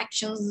make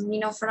connections,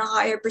 from a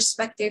higher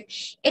perspective.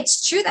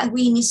 It's true that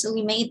we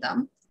initially made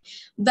them,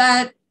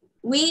 but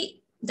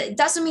that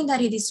doesn't mean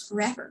that it is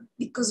forever,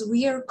 because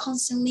we are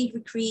constantly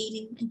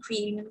recreating and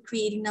creating and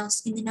creating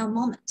us in the now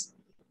moment.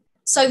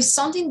 So if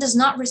something does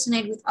not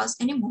resonate with us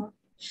anymore,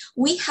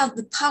 we have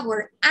the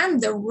power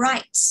and the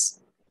rights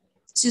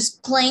to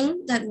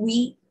claim that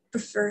we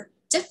prefer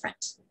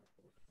different.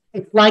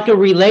 It's like a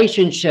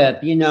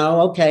relationship,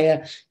 okay,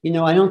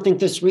 I don't think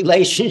this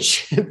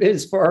relationship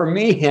is for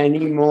me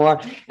anymore.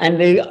 And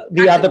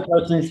the other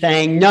person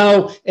saying,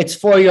 no, it's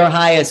for your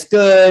highest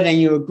good, and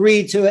you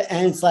agree to it.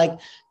 And it's like,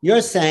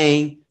 you're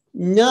saying,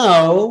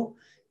 no,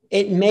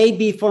 it may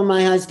be for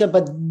my highest good,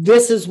 but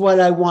this is what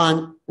I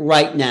want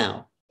right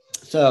now.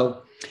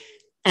 So,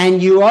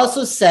 and you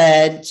also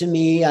said to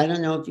me, I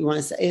don't know if you want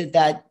to say it,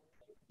 that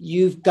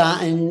you've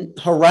gotten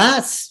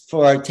harassed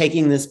for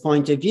taking this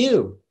point of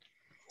view.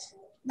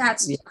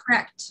 That's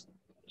correct.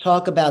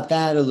 Talk about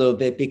that a little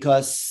bit,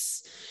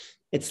 because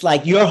it's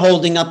like you're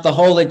holding up the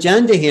whole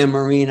agenda here,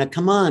 Marina.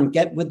 Come on,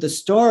 get with the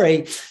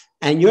story.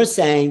 And you're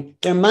saying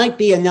there might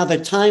be another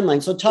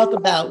timeline. So talk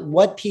about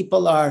what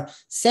people are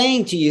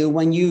saying to you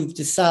when you've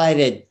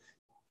decided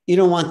you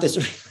don't want this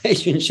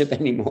relationship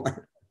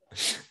anymore.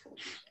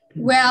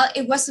 Well,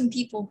 it wasn't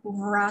people who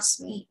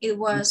harassed me. It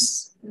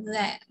was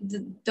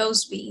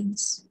those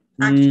beings,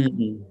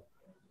 actually.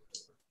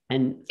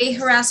 And they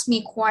harassed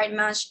me quite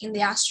much in the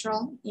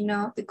astral,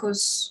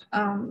 because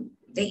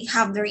they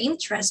have their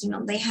interests,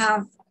 they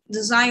have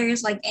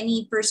desires like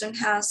any person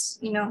has,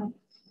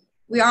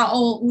 we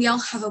all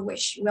have a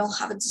wish, we all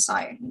have a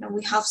desire,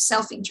 we have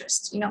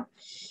self-interest,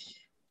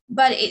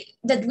 but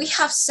that we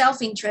have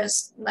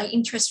self-interest, like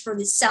interest for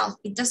the self,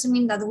 it doesn't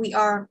mean that we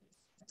are,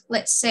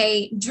 let's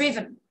say,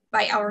 driven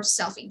by our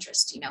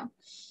self-interest,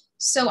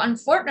 So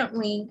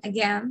unfortunately,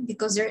 again,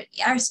 because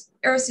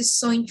Earth is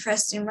so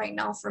interesting right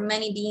now for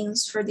many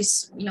beings, for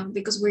this,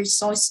 because we're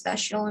so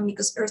special and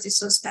because Earth is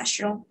so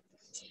special,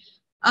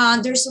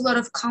 there's a lot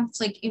of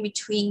conflict in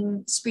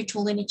between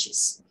spiritual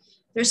lineages.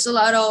 There's a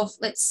lot of,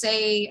 let's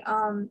say,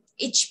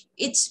 each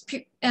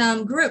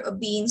group of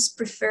beings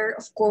prefer,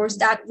 of course,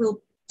 that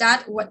will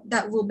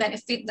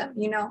benefit them,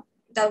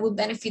 that will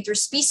benefit their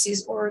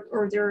species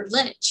or their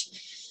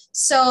lineage.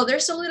 So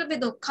there's a little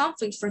bit of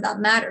conflict for that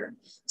matter.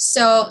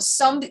 So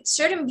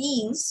certain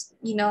beings,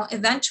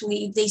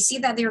 eventually, if they see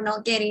that they're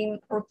not getting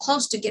or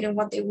close to getting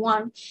what they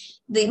want,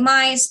 they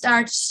might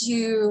start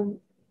to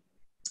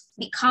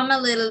become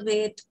a little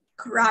bit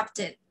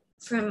corrupted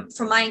from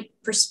my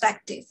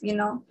perspective,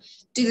 to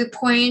the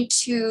point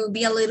to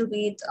be a little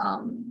bit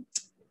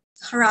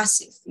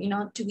harassive,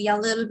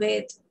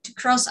 to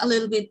cross a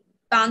little bit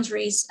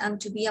boundaries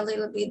and to be a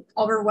little bit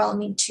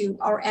overwhelming to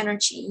our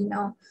energy,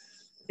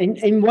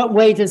 In what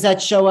way does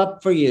that show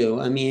up for you?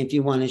 I mean, if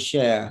you want to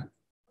share.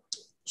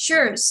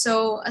 Sure.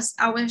 So as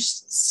I was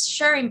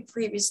sharing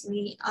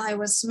previously, I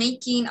was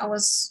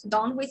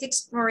done with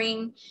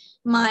exploring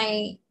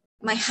my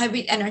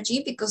hybrid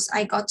energy, because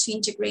I got to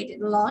integrate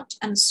it a lot.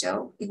 And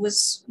so it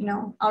was,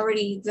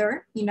 already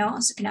there,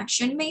 as a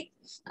connection made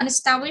and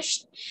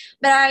established.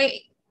 But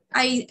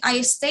I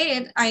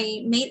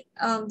made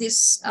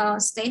this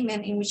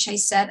statement in which I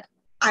said,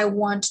 I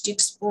want to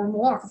explore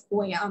more of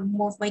who I am,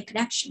 more of my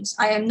connections.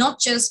 I am not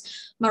just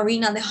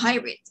Marina the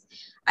hybrid.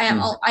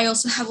 I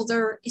also have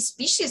other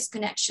species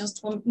connections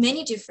to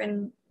many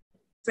different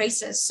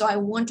races. So I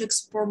want to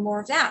explore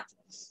more of that.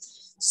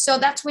 So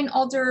that's when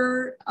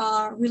other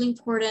really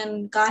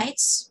important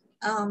guides,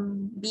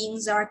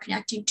 beings that are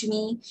connecting to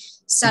me,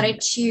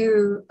 started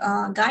to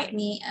guide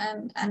me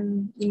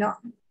and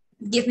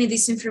give me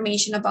this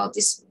information about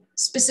this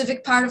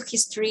specific part of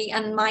history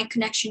and my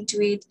connection to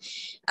it,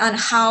 and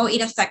how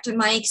it affected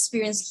my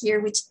experience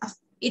here, which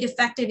it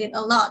affected it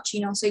a lot,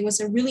 so it was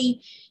a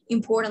really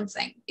important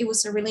thing. It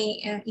was a really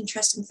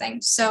interesting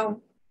thing,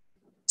 so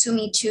to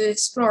me to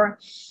explore.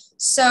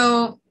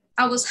 So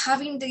I was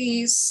having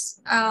these,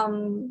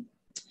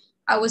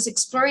 I was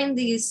exploring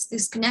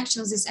these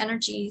connections, these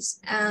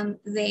energies, and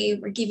they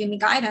were giving me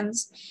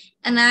guidance.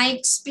 And I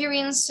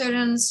experienced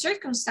certain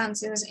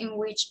circumstances in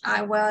which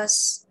I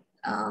was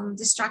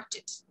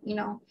distracted,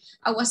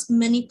 I was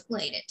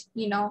manipulated,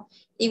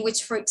 in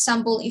which, for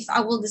example, if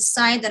I will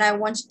decide that I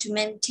wanted to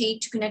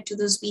meditate, to connect to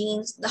those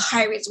beings, the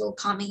hybrids will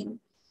come in,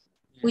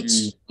 which,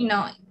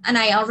 and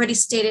I already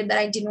stated that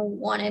I didn't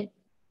want it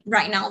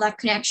right now, that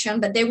connection,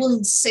 but they will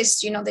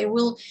insist, they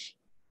will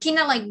kind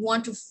of like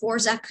want to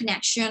force that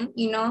connection,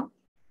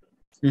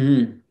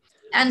 Mm-hmm.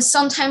 And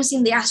sometimes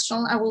in the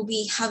astral, I will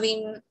be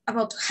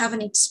about to have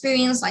an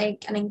experience,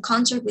 like an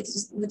encounter with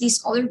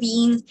these other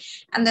beings.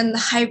 And then the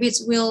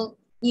hybrids will,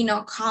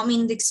 come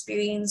in the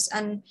experience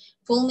and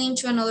pull me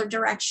into another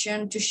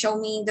direction to show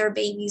me their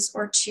babies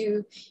or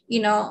to,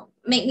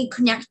 make me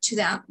connect to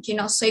them,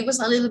 So it was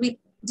a little bit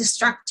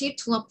destructive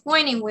to a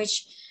point in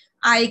which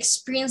I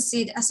experienced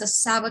it as a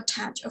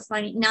sabotage of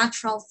my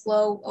natural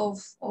flow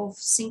of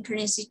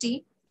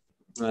synchronicity.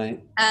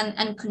 Right.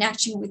 And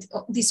connection with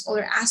these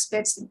other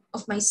aspects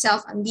of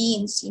myself and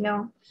beings,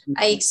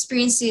 I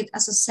experienced it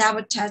as a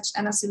sabotage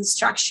and as a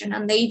distraction,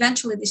 and they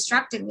eventually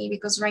distracted me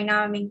because right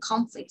now I'm in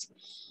conflict.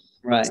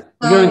 Right.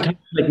 You're in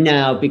conflict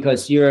now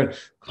because you're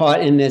caught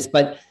in this,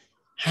 but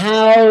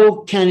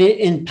how can it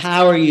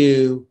empower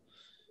you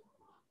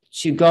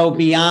to go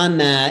beyond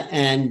that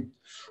and,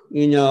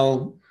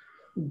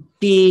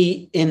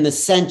 be in the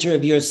center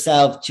of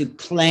yourself to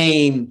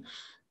claim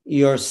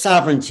your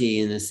sovereignty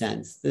in a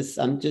sense?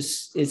 Can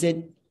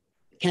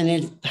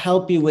it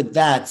help you with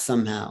that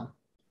somehow?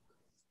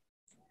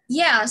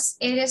 Yes,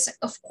 it is,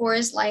 of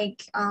course,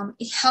 like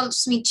it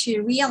helps me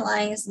to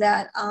realize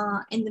that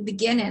in the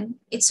beginning,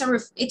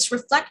 it's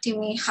reflecting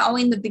me how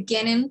in the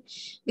beginning,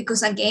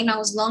 because again, I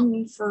was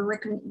longing for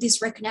this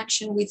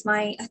reconnection with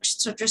my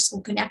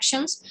extraterrestrial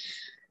connections,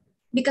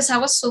 because I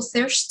was so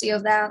thirsty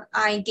of that,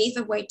 I gave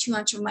away too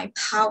much of my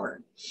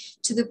power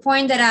to the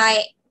point that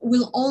I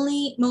will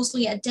only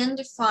mostly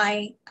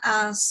identify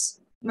as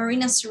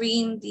Marina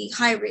Serene, the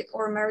hybrid,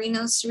 or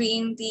Marina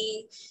Serene,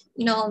 the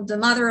the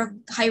mother of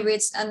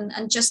hybrids,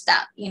 and just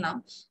that,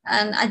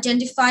 and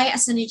identify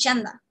as an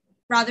agenda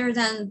rather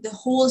than the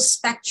whole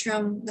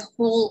spectrum, the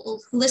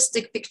whole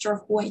holistic picture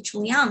of who I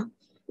truly am,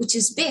 which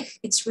is big.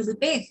 It's really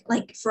big,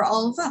 like for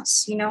all of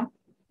us,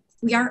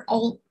 we are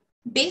all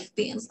big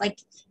beings, like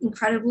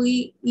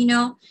incredibly,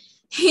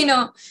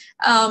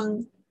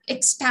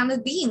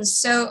 expanded beings.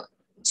 So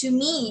to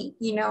me,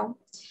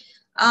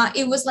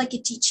 it was like a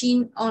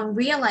teaching on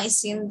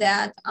realizing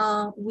that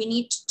we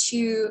need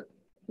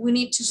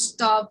to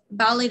stop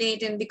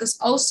validating, because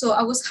also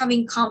I was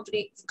having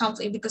conflict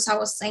because I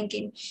was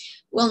thinking,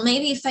 well,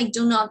 maybe if I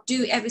do not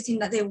do everything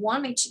that they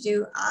want me to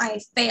do,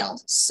 I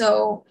failed.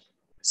 So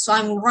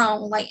I'm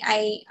wrong. Like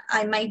I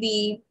might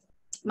be,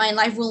 my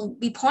life will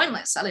be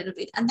pointless a little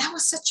bit. And that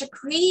was such a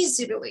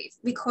crazy belief,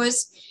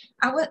 because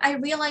I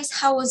realized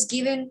how I was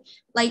given,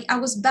 like I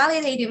was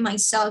validating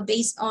myself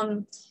based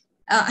on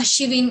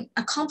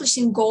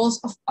accomplishing goals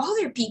of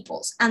other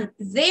people's and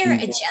their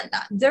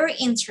agenda, their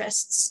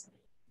interests.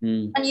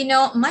 And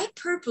my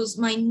purpose,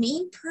 my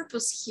main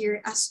purpose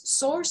here as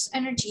source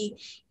energy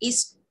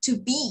is to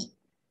be,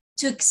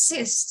 to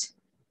exist,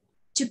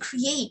 to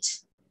create,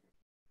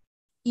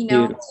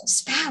 to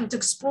expand, to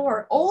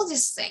explore all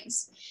these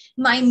things.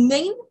 My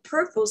main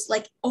purpose,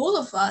 like all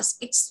of us,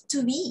 it's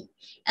to be.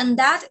 And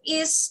that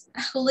is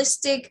a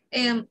holistic,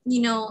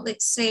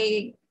 let's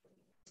say,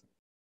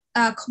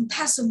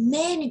 compass of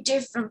many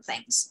different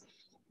things.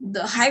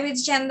 The hybrid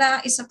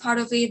agenda is a part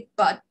of it,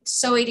 but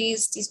so it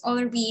is these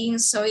other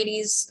beings, so it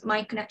is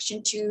my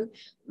connection to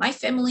my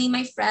family,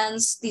 my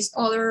friends, these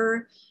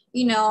other,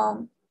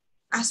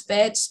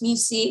 aspects,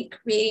 music,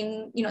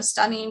 creating,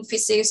 studying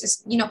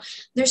physics,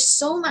 there's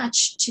so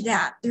much to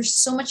that. There's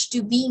so much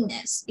to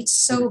beingness. It's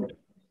so,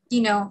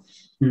 Yeah.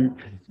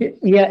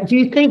 Do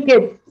you think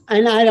it,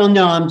 and I don't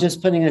know, I'm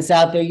just putting this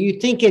out there, you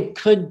think it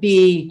could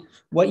be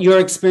what you're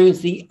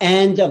experiencing, the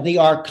end of the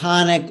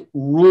archonic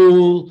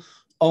rule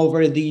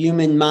over the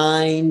human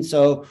mind?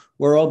 So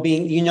we're all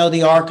being,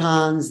 the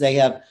archons, they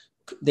are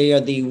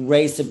the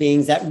race of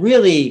beings that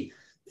really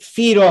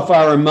feed off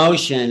our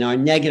emotion, our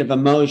negative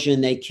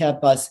emotion. They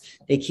keep us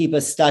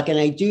stuck. And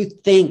I do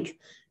think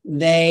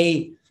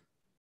they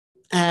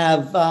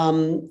have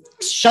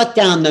shut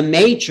down the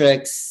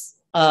matrix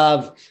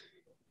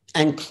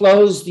and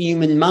closed the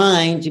human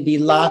mind to be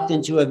locked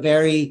into a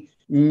very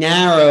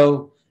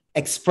narrow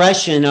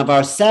expression of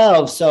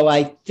ourselves. So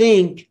I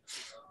think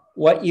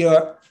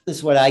this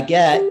is what I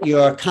get,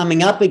 you're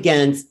coming up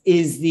against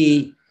is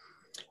the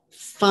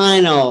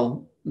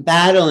final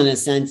battle, in a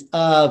sense,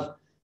 of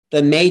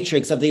the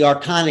matrix, of the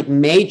archonic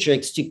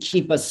matrix, to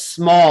keep us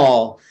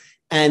small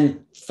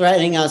and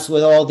threatening us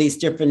with all these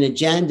different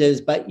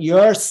agendas. But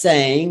you're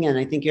saying, and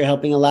I think you're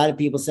helping a lot of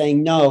people,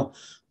 saying, no,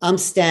 I'm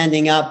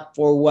standing up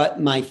for what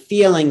my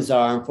feelings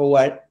are and for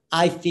what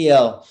I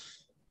feel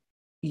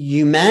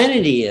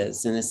humanity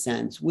is, in a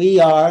sense. We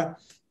are,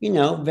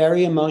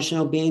 very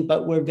emotional beings,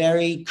 but we're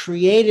very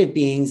creative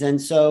beings.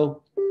 And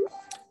so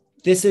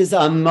this is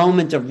a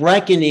moment of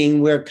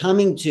reckoning we're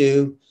coming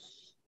to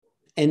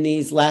in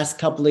these last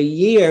couple of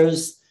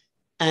years.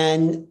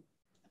 And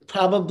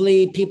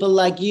probably people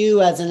like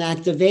you as an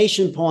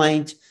activation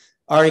point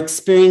are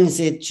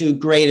experiencing it to a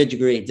greater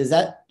degree. Does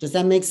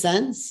that make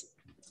sense?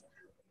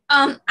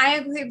 I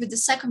agree with the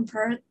second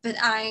part, but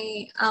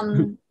I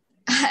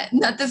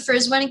not the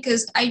first one,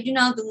 because I do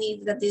not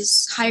believe that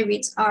these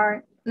hybrids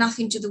are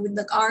nothing to do with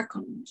the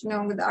archon,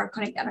 with the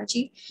archonic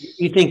energy.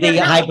 You think the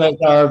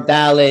hybrids are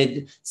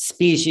valid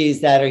species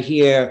that are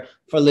here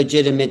for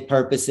legitimate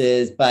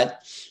purposes,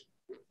 but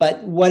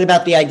what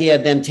about the idea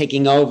of them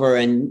taking over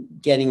and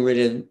getting rid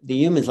of the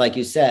humans, like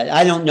you said?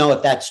 I don't know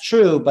if that's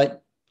true,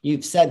 but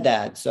you've said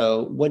that.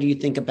 So what do you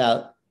think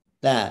about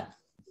that?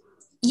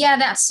 Yeah,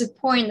 that's the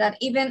point. That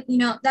even,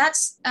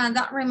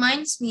 that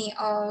reminds me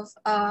of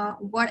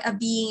what a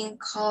being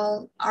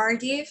called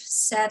Ardif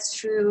said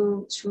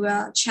through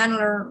a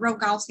channeler, Rob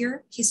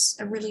Gauthier. He's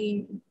a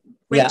really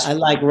rich. Yeah, I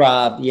like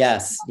Rob.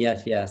 Yes.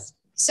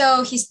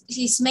 So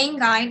his main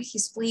guide,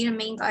 his lead and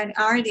main guide,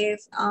 Ardif,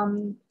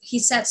 he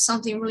said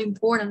something really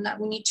important that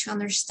we need to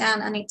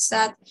understand, and it's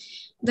that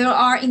there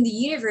are in the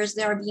universe,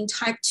 there are being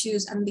type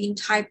 2s and being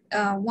type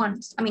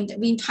 1s. I mean,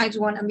 being type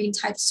 1 and being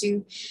type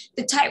 2.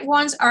 The type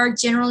 1s are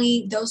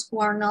generally those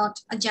who are not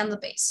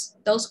agenda-based,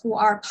 those who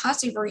are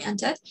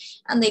passive-oriented,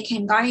 and they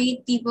can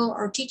guide people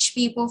or teach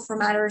people for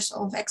matters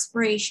of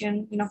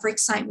exploration, for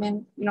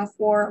excitement,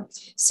 for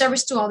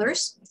service to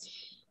others,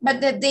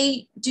 but that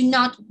they do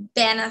not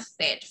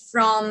benefit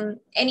from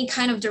any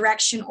kind of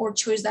direction or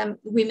choice that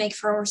we make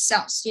for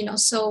ourselves,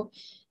 so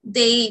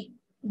they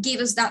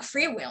give us that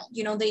free will,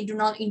 they do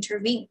not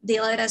intervene. They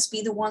let us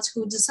be the ones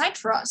who decide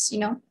for us,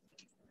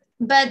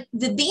 But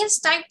the beings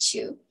type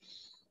 2,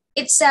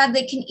 it's that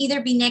they can either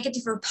be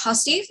negative or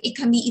positive. It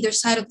can be either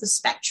side of the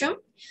spectrum.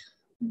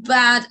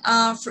 But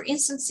for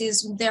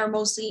instances, they're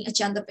mostly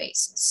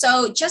agenda-based.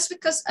 So just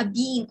because a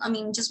being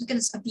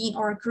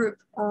or a group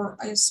or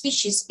a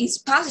species is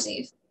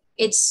positive,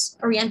 it's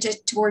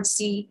oriented towards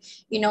the,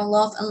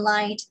 love and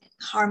light,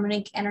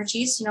 harmonic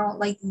energies,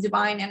 like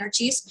divine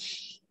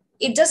energies.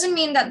 It doesn't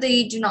mean that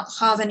they do not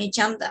have an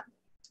agenda,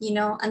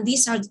 and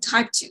these are the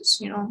type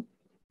 2s,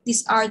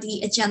 these are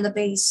the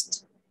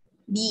agenda-based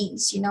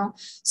beings,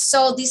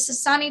 So these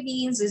Sasani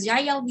beings, these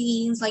Yael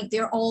beings, like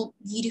they're all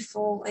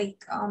beautiful,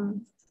 like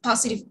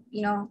positive,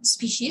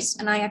 species,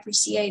 and I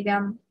appreciate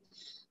them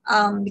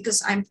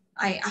because I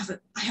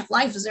have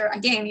life there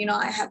again,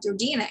 I have their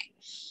DNA.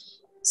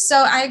 So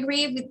I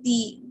agree with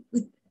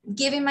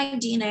giving my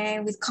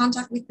DNA, with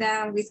contact with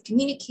them, with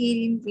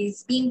communicating,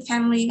 with being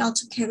family all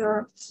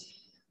together.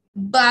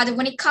 But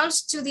when it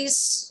comes to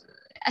this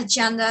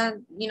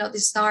agenda,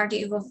 this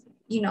narrative of,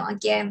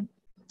 again,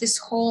 this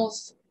whole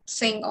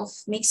thing of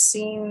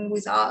mixing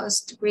with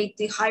us to create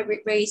the hybrid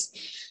race,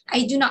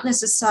 I do not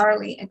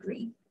necessarily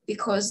agree,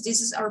 because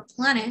this is our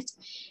planet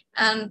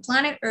and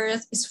planet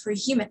Earth is for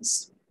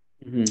humans.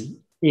 Mm-hmm.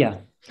 Yeah.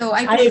 So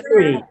I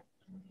agree.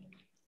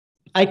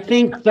 I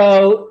think,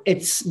 though,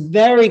 it's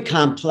very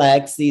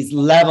complex, these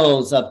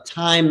levels of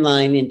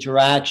timeline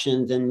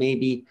interactions, and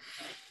maybe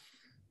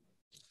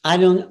I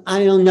don't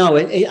know.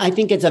 I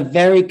think it's a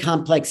very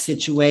complex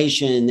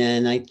situation,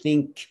 and I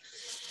think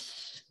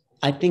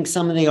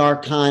some of the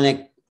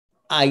archonic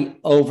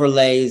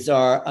overlays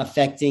are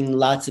affecting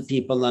lots of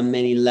people on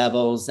many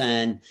levels,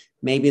 and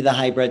maybe the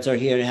hybrids are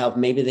here to help.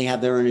 Maybe they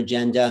have their own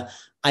agenda.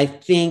 I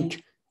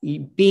think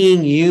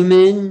being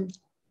human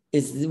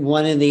is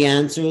one of the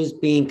answers,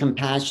 being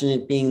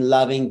compassionate, being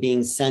loving,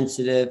 being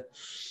sensitive.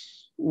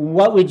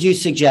 What would you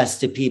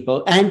suggest to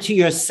people and to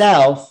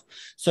yourself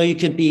so you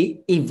could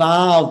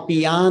evolve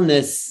beyond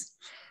this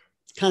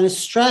kind of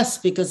stress?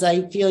 Because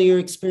I feel you're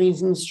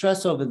experiencing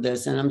stress over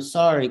this, and I'm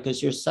sorry,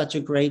 because you're such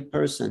a great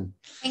person.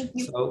 Thank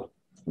you. So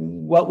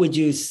what would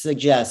you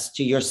suggest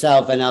to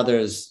yourself and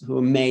others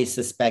who may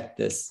suspect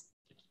this?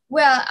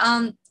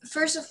 Well,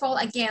 first of all,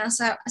 again, as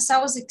I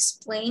was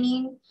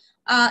explaining,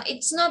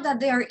 it's not that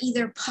they are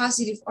either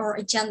positive or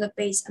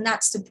agenda-based, and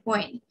that's the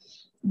point.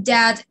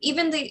 That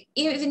even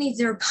if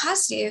they're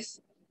positive,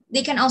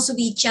 they can also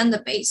be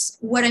agenda-based.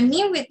 What I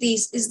mean with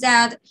this is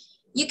that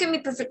you can be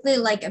perfectly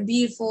like a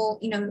beautiful,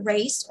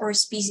 race or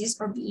species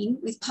or being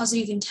with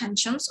positive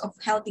intentions of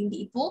helping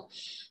people,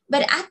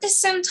 but at the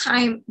same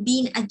time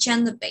being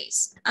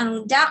agenda-based.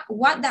 And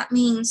what that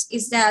means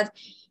is that,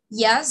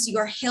 yes,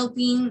 you're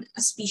helping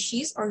a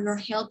species or you're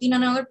helping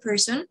another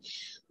person,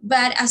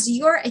 but as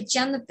you're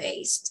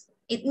agenda-based,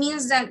 it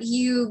means that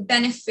you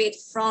benefit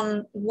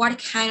from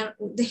what kind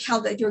of the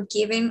help that you're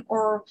giving,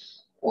 or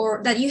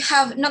that you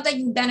have, not that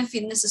you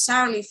benefit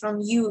necessarily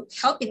from you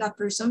helping that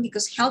person,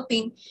 because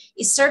helping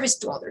is service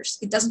to others.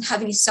 It doesn't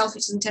have any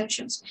selfish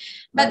intentions,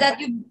 but that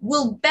you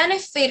will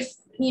benefit,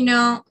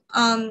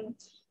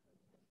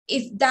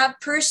 if that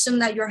person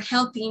that you're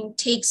helping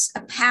takes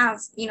a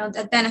path,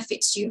 that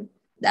benefits you,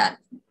 that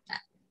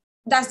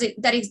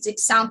is the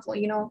example,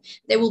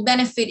 they will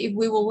benefit if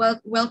we will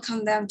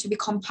welcome them to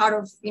become part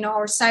of,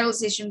 our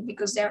civilization,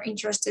 because they're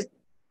interested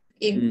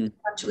in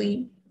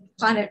actually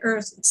planet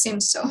Earth, it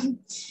seems so.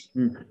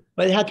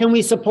 But how can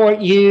we support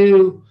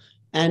you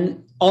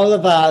and all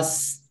of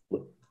us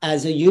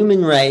as a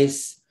human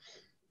race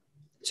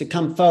to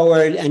come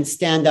forward and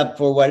stand up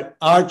for what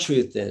our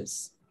truth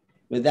is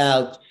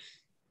without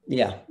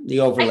Yeah, the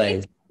I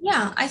overlays. think,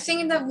 yeah, I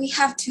think that we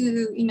have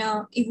to,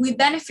 if we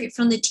benefit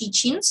from the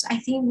teachings, I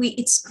think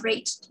it's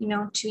great,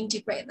 to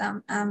integrate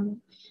them.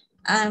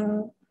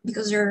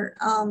 Because they're,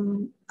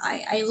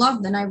 I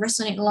love them, I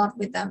resonate a lot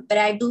with them. But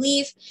I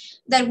believe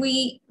that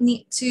we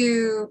need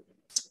to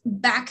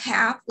back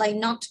up, like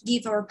not to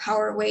give our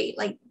power away,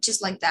 like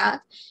just like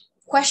that.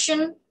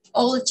 Question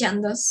all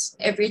agendas,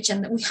 every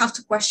agenda. We have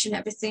to question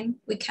everything.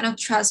 We cannot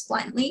trust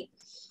blindly,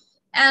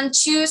 and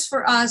choose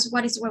for us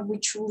what we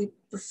truly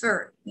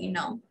prefer.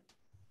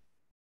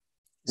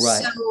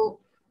 Right. So,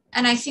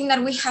 and I think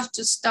that we have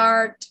to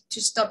stop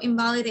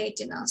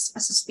invalidating us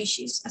as a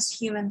species, as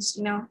humans,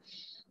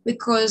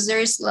 because there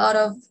is a lot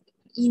of,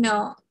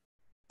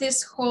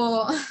 this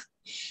whole,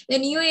 the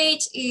new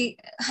age, it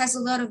has a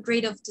lot of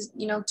great of,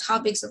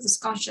 topics of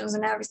discussions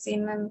and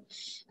everything,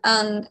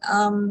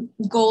 and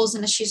goals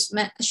and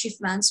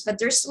achievements, but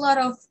there's a lot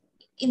of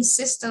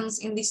insistence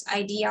in this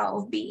idea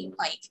of being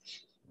like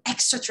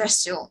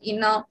extraterrestrial,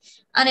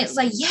 and it's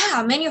like,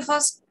 yeah, many of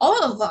us,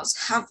 all of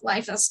us have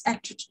life as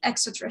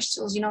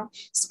extraterrestrials,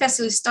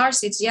 especially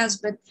starseeds, yes,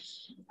 but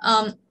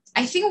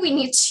I think we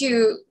need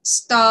to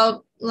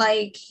stop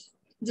like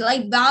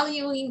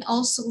valuing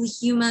also the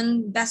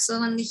human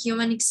vessel and the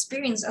human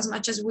experience as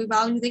much as we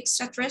value the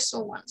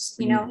extraterrestrial ones.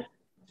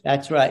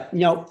 That's right.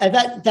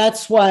 And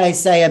that's why I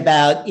say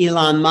about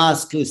Elon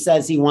Musk, who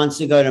says he wants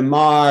to go to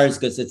Mars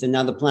because it's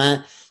another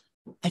planet.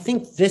 I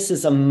think this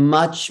is a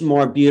much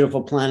more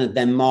beautiful planet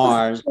than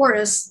Mars. Of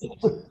course.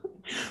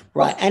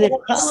 Right. And it's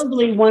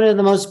probably one of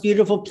the most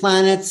beautiful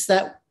planets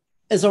that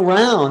is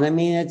around. I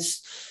mean,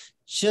 it's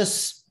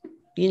just,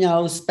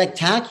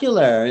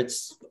 spectacular.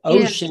 It's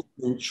ocean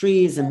and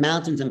trees and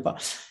mountains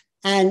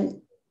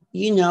and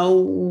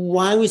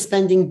why are we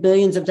spending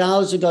billions of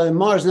dollars to go to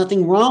Mars?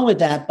 Nothing wrong with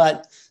that,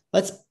 but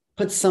let's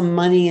put some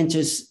money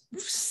into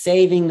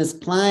saving this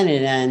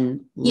planet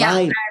and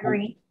life. I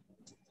agree.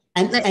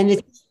 And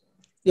it's,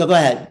 go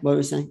ahead. What were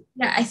you saying?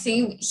 Yeah, I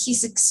think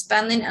he's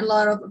expending a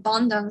lot of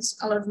abundance,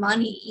 a lot of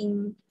money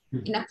in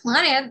a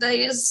planet that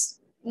is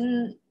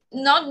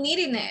not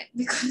needing it,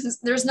 because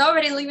there's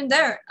nobody living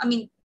there. I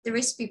mean, there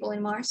is people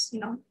in Mars,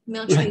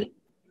 military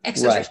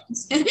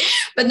extraterrestrials,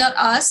 but not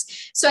us.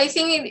 So I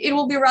think it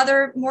will be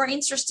rather more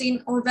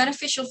interesting or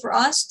beneficial for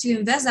us to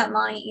invest that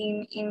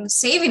money in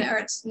saving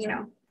Earth.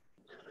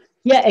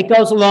 Yeah, it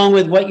goes along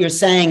with what you're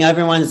saying.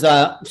 Everyone's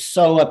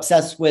so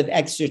obsessed with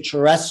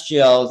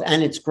extraterrestrials,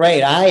 and it's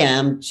great. I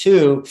am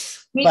too.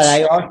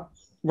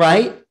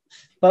 Right.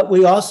 But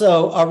we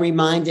also are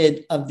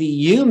reminded of the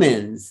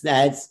humans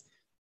as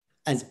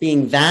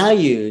being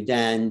valued,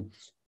 and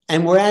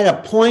we're at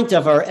a point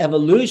of our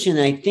evolution.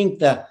 I think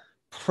the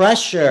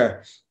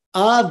pressure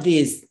of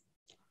these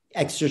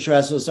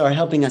extraterrestrials are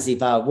helping us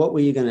evolve. What were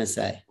you going to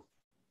say?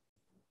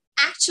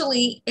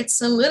 Actually,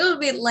 it's a little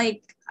bit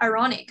like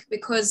ironic,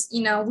 because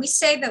we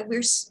say that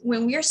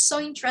when we're so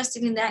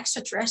interested in the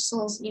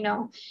extraterrestrials,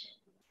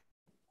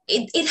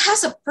 it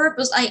has a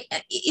purpose.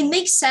 It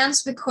makes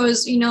sense,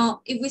 because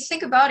if we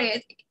think about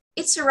it,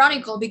 it's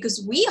ironical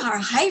because we are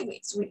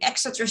hybrids with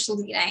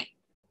extraterrestrial DNA.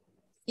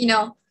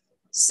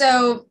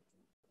 So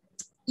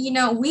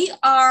we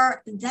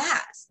are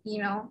that.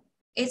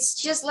 It's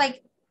just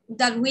like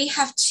that we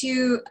have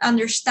to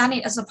understand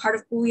it as a part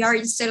of who we are,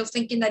 instead of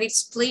thinking that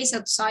it's placed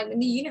outside in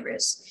the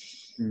universe.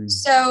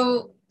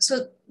 So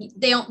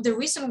the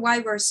reason why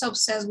we're so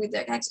obsessed with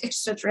the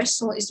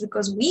extraterrestrial is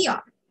because we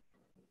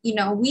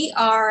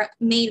are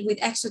made with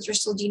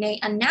extraterrestrial DNA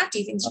and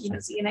native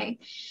indigenous DNA.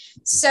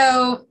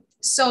 So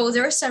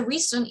there's a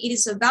reason it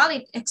is a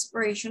valid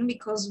exploration,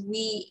 because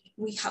we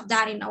have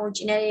that in our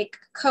genetic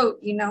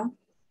code, so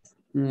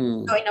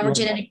in our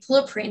genetic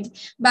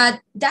blueprint.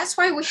 But that's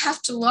why we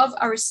have to love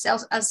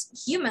ourselves as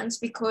humans,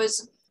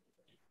 because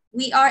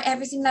we are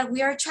everything that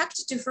we are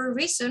attracted to for a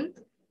reason.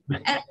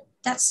 And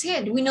that's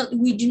it.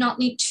 We do not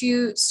need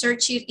to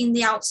search it in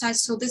the outside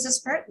so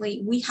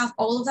desperately. We have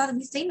all of that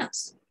within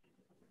us.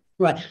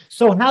 Right.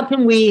 So how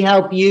can we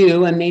help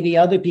you and maybe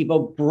other people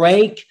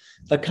break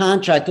the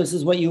contract? This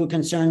is what you were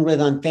concerned with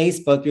on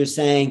Facebook. You're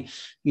saying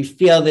you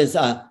feel there's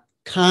a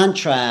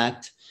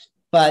contract,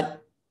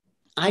 but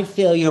I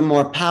feel you're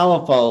more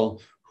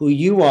powerful, who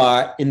you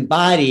are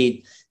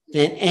embodied,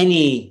 than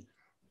any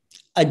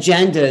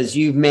agendas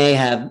you may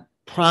have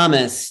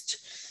promised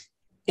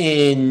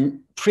in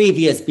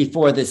previous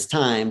before this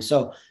time.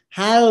 So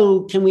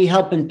how can we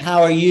help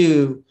empower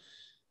you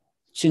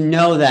to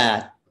know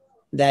that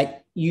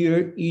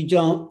you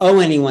don't owe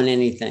anyone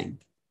anything,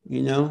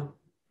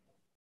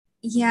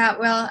 Yeah,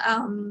 well,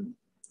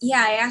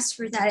 I asked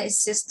for that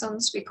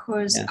assistance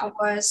because I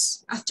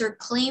was, after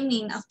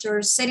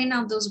setting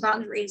out those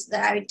boundaries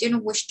that I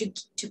didn't wish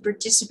to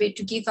participate,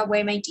 to give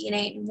away my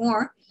DNA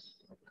anymore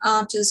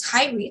to those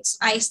hybrids,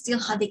 I still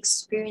had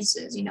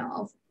experiences,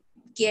 of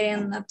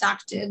getting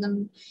abducted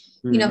and,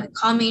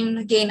 becoming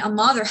again a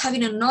mother,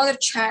 having another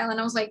child. And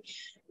I was like,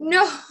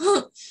 no,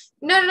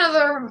 not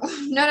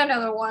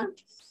another one.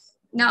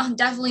 No,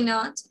 definitely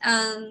not.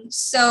 And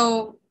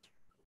so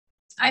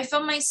I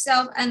found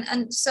myself,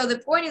 and so the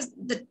point is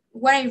that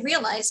what I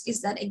realized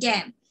is that,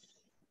 again,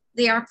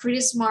 they are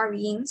pretty smart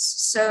beings.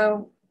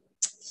 So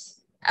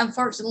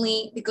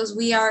unfortunately, because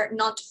we are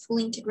not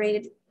fully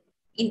integrated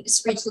in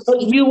spiritual.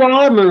 You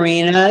are,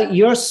 Marina.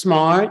 You're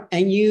smart,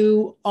 and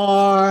you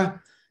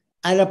are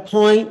at a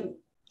point,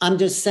 I'm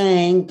just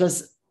saying,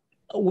 because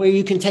where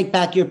you can take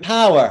back your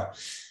power.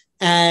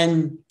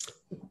 And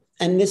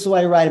this is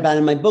what I write about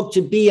in my book,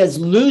 to be as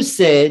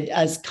lucid,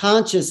 as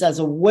conscious, as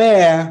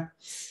aware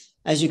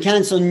as you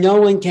can, so no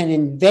one can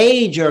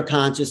invade your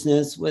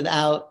consciousness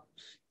without,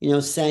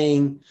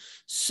 saying.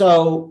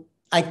 So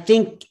I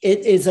think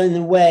it is, in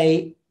a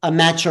way, a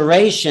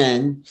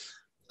maturation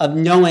of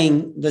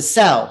knowing the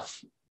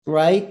self,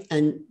 right?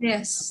 And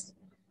yes,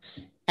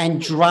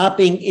 and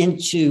dropping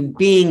into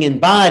being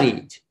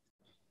embodied.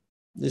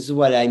 This is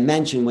what I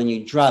mentioned, when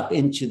you drop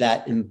into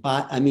that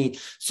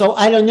so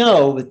I don't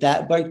know with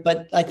that,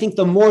 but I think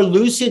the more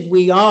lucid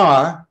we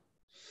are,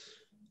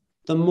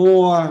 the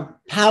more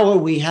power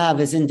we have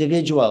as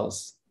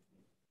individuals.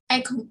 I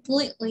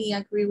completely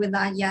agree with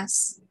that.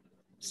 Yes.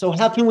 So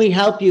how can we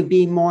help you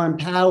be more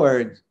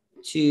empowered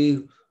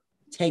to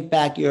take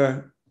back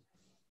your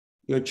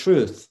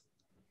truth?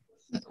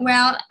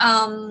 Well,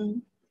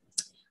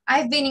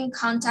 I've been in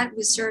contact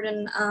with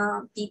certain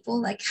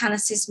people, like can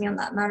assist me on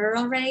that matter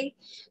already,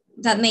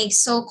 that make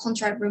soul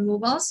contract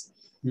removals.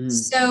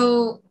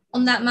 So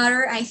on that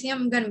matter, I think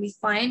I'm going to be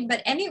fine.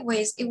 But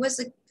anyways, it was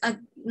a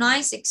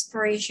nice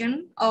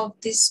exploration of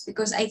this,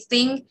 because I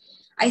think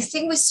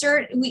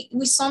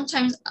we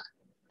sometimes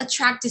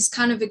attract this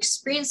kind of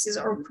experiences,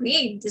 or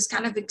create this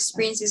kind of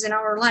experiences in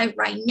our life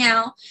right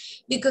now,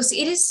 because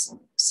it is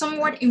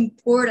somewhat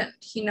important.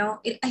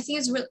 I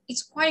think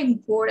it's quite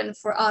important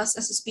for us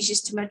as a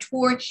species to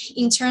mature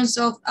in terms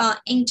of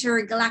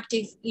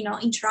intergalactic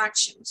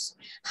interactions,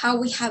 how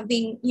we have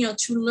been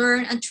to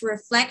learn and to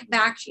reflect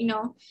back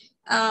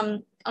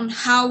on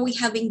how we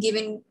have been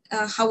given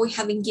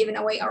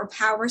away our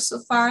power so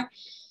far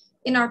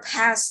in our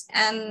past,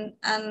 and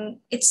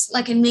it's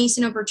like an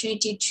amazing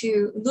opportunity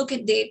to look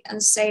at it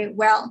and say,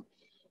 well,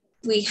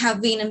 we have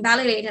been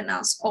invalidating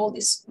us all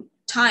this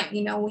time.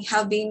 We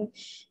have been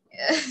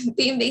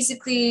being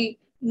basically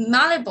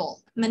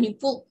malleable,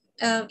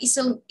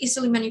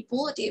 easily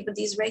manipulative with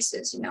these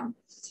races. Go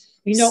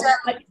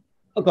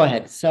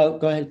ahead. So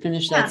go ahead,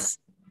 finish that.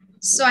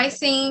 So I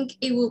think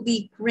it will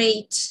be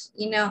great,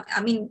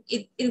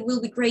 it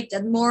will be great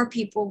that more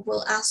people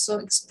will also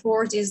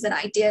explore this that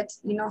I did,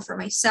 for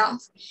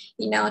myself,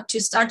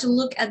 to start to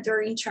look at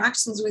their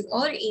interactions with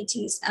other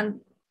ETs and,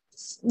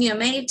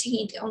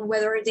 meditate on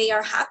whether they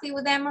are happy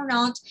with them or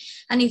not.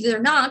 And if they're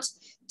not,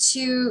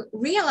 to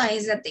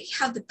realize that they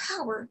have the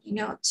power,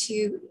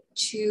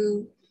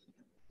 to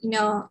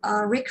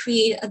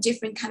recreate a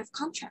different kind of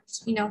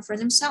contract, for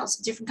themselves,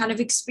 a different kind of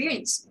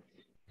experience.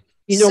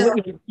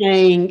 What you're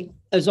saying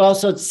is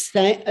also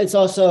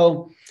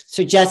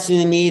suggesting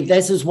to me,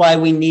 this is why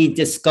we need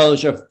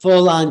disclosure,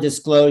 full-on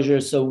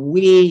disclosure, so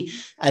we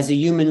as a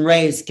human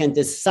race can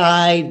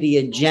decide the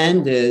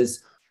agendas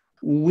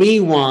we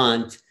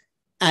want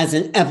as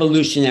an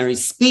evolutionary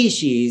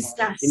species.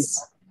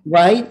 Yes.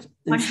 Right?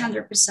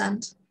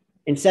 100%.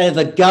 Instead of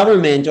the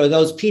government or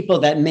those people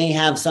that may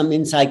have some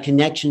inside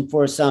connection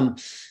for some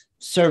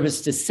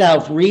service to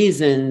self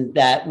reason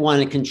that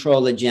want to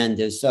control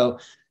agendas. So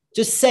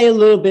just say a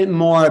little bit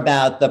more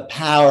about the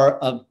power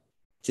of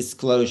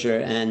disclosure,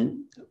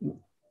 and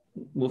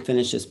we'll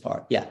finish this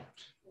part. Yeah.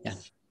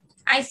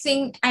 I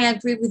think I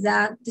agree with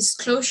that.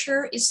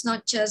 Disclosure is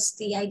not just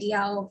the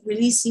idea of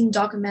releasing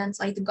documents,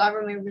 like the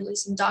government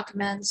releasing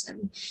documents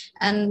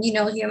and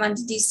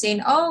humanity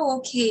saying, oh,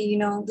 okay,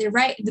 they're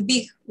right, the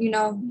big,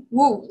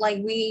 woo, like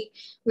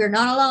we're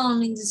not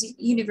alone in this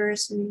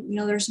universe,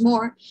 there's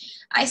more.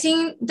 I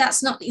think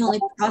that's not the only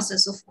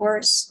process, of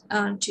course,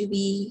 to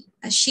be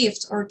a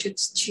shift or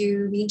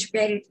to be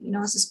integrated,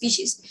 as a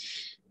species.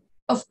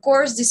 Of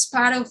course, this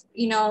part of,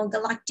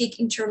 galactic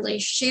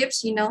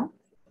interrelationships,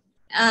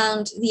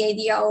 and the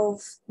idea of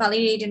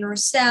validating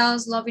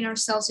ourselves, loving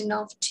ourselves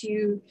enough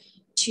to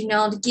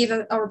not give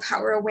our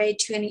power away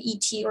to any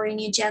ET or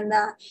any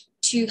agenda,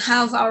 to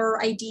have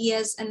our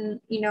ideas and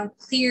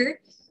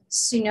clear,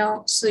 so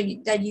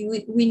that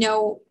we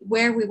know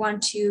where we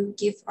want to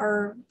give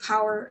our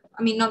power.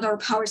 Not our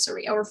power,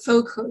 sorry, our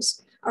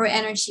focus, our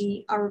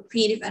energy, our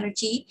creative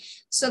energy,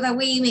 so that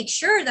we make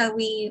sure that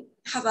we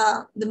have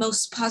the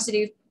most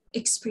positive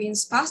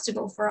experience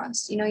possible for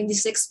us, in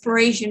this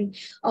exploration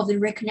of the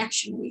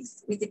reconnection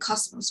with the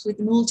cosmos, with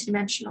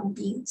multidimensional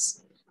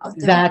beings.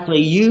 Exactly.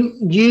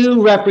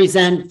 You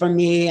represent for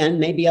me, and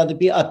maybe other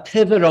people, a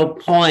pivotal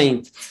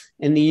point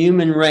in the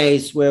human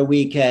race where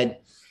we could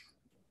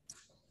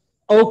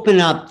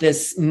open up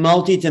this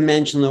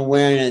multidimensional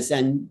awareness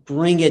and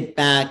bring it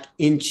back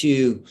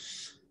into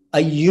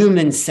a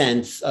human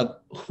sense of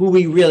who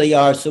we really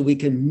are, so we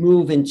can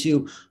move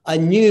into a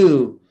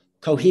new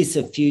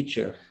cohesive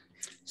future.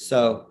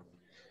 So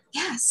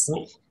yes.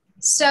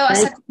 So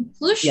as a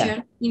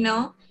conclusion,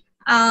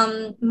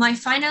 my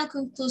final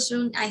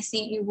conclusion, I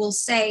think it will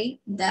say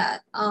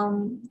that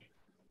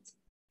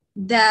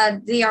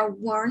that they are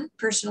warned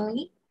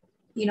personally,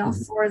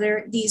 for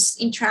these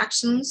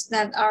interactions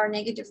that are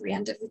negative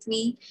oriented with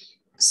me.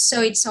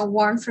 So it's a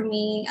warn for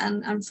me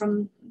and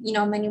from,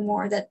 many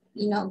more that,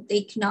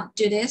 they cannot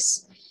do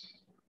this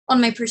on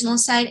my personal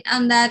side.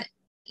 And that,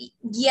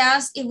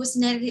 yes, it was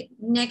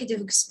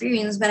negative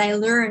experience, but I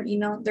learned,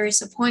 there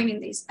is a point in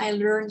this. I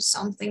learned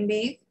something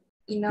big,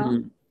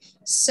 Mm-hmm.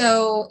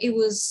 so it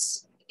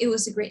was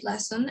a great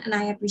lesson and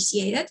I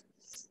appreciate it.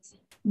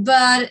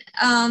 But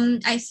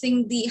I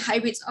think the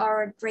hybrids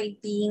are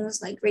great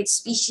beings, like great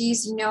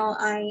species.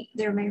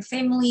 They're my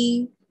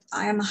family.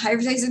 I am a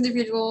hybridized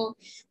individual,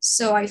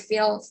 so I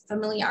feel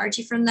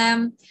familiarity from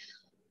them.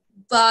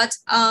 But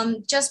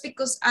just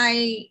because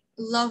I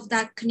love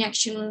that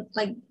connection,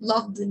 like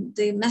love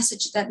the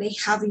message that they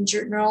have in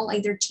general,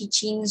 like their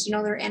teachings,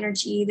 their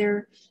energy,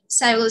 their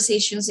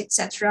civilizations,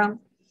 etc.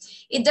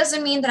 It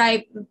doesn't mean that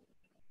I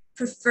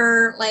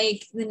prefer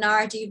like the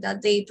narrative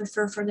that they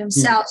prefer for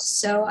themselves.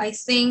 So I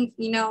think,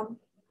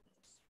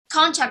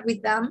 contact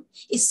with them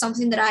is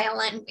something that I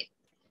align with.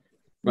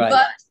 Right.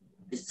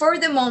 But for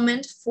the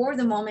moment,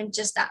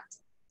 just that.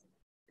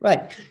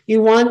 Right.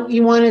 You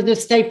wanted to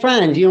stay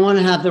friends. You want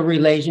to have the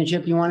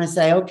relationship. You want to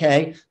say,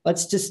 okay,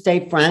 let's just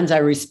stay friends. I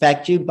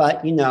respect you,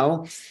 but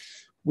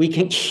we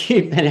can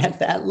keep it at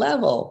that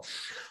level.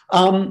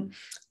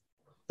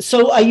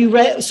 So are you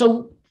ready?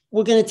 So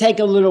we're going to take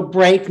a little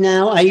break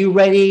now. Are you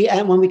ready?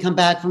 And when we come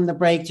back from the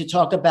break to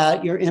talk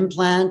about your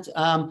implant,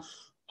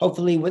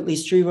 hopefully Whitley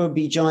Strieber will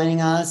be joining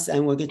us,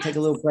 and we're going to take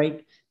a little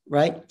break,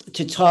 right,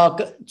 to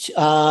talk.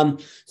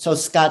 So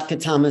Scott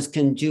Katamas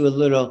can do a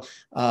little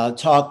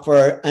talk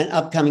for an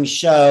upcoming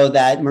show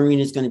that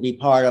Marina is going to be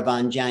part of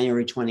on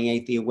January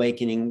 28th, The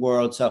Awakening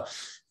World. So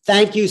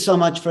thank you so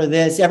much for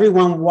this.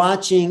 Everyone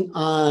watching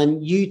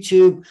on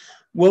YouTube,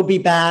 we'll be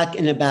back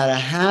in about a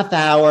half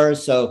hour.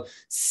 So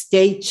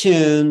stay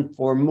tuned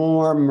for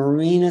more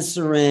Marina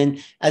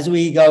Sarin as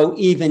we go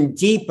even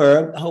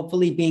deeper,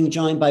 hopefully being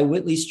joined by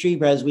Whitley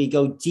Strieber as we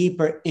go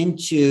deeper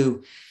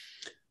into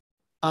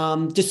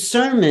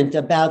discernment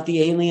about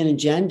the alien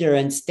agenda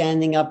and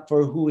standing up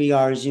for who we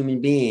are as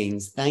human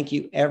beings. Thank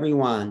you,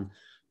 everyone,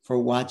 for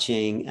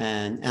watching.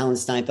 And Alan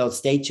Steinfeld,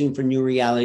 stay tuned for New Reality.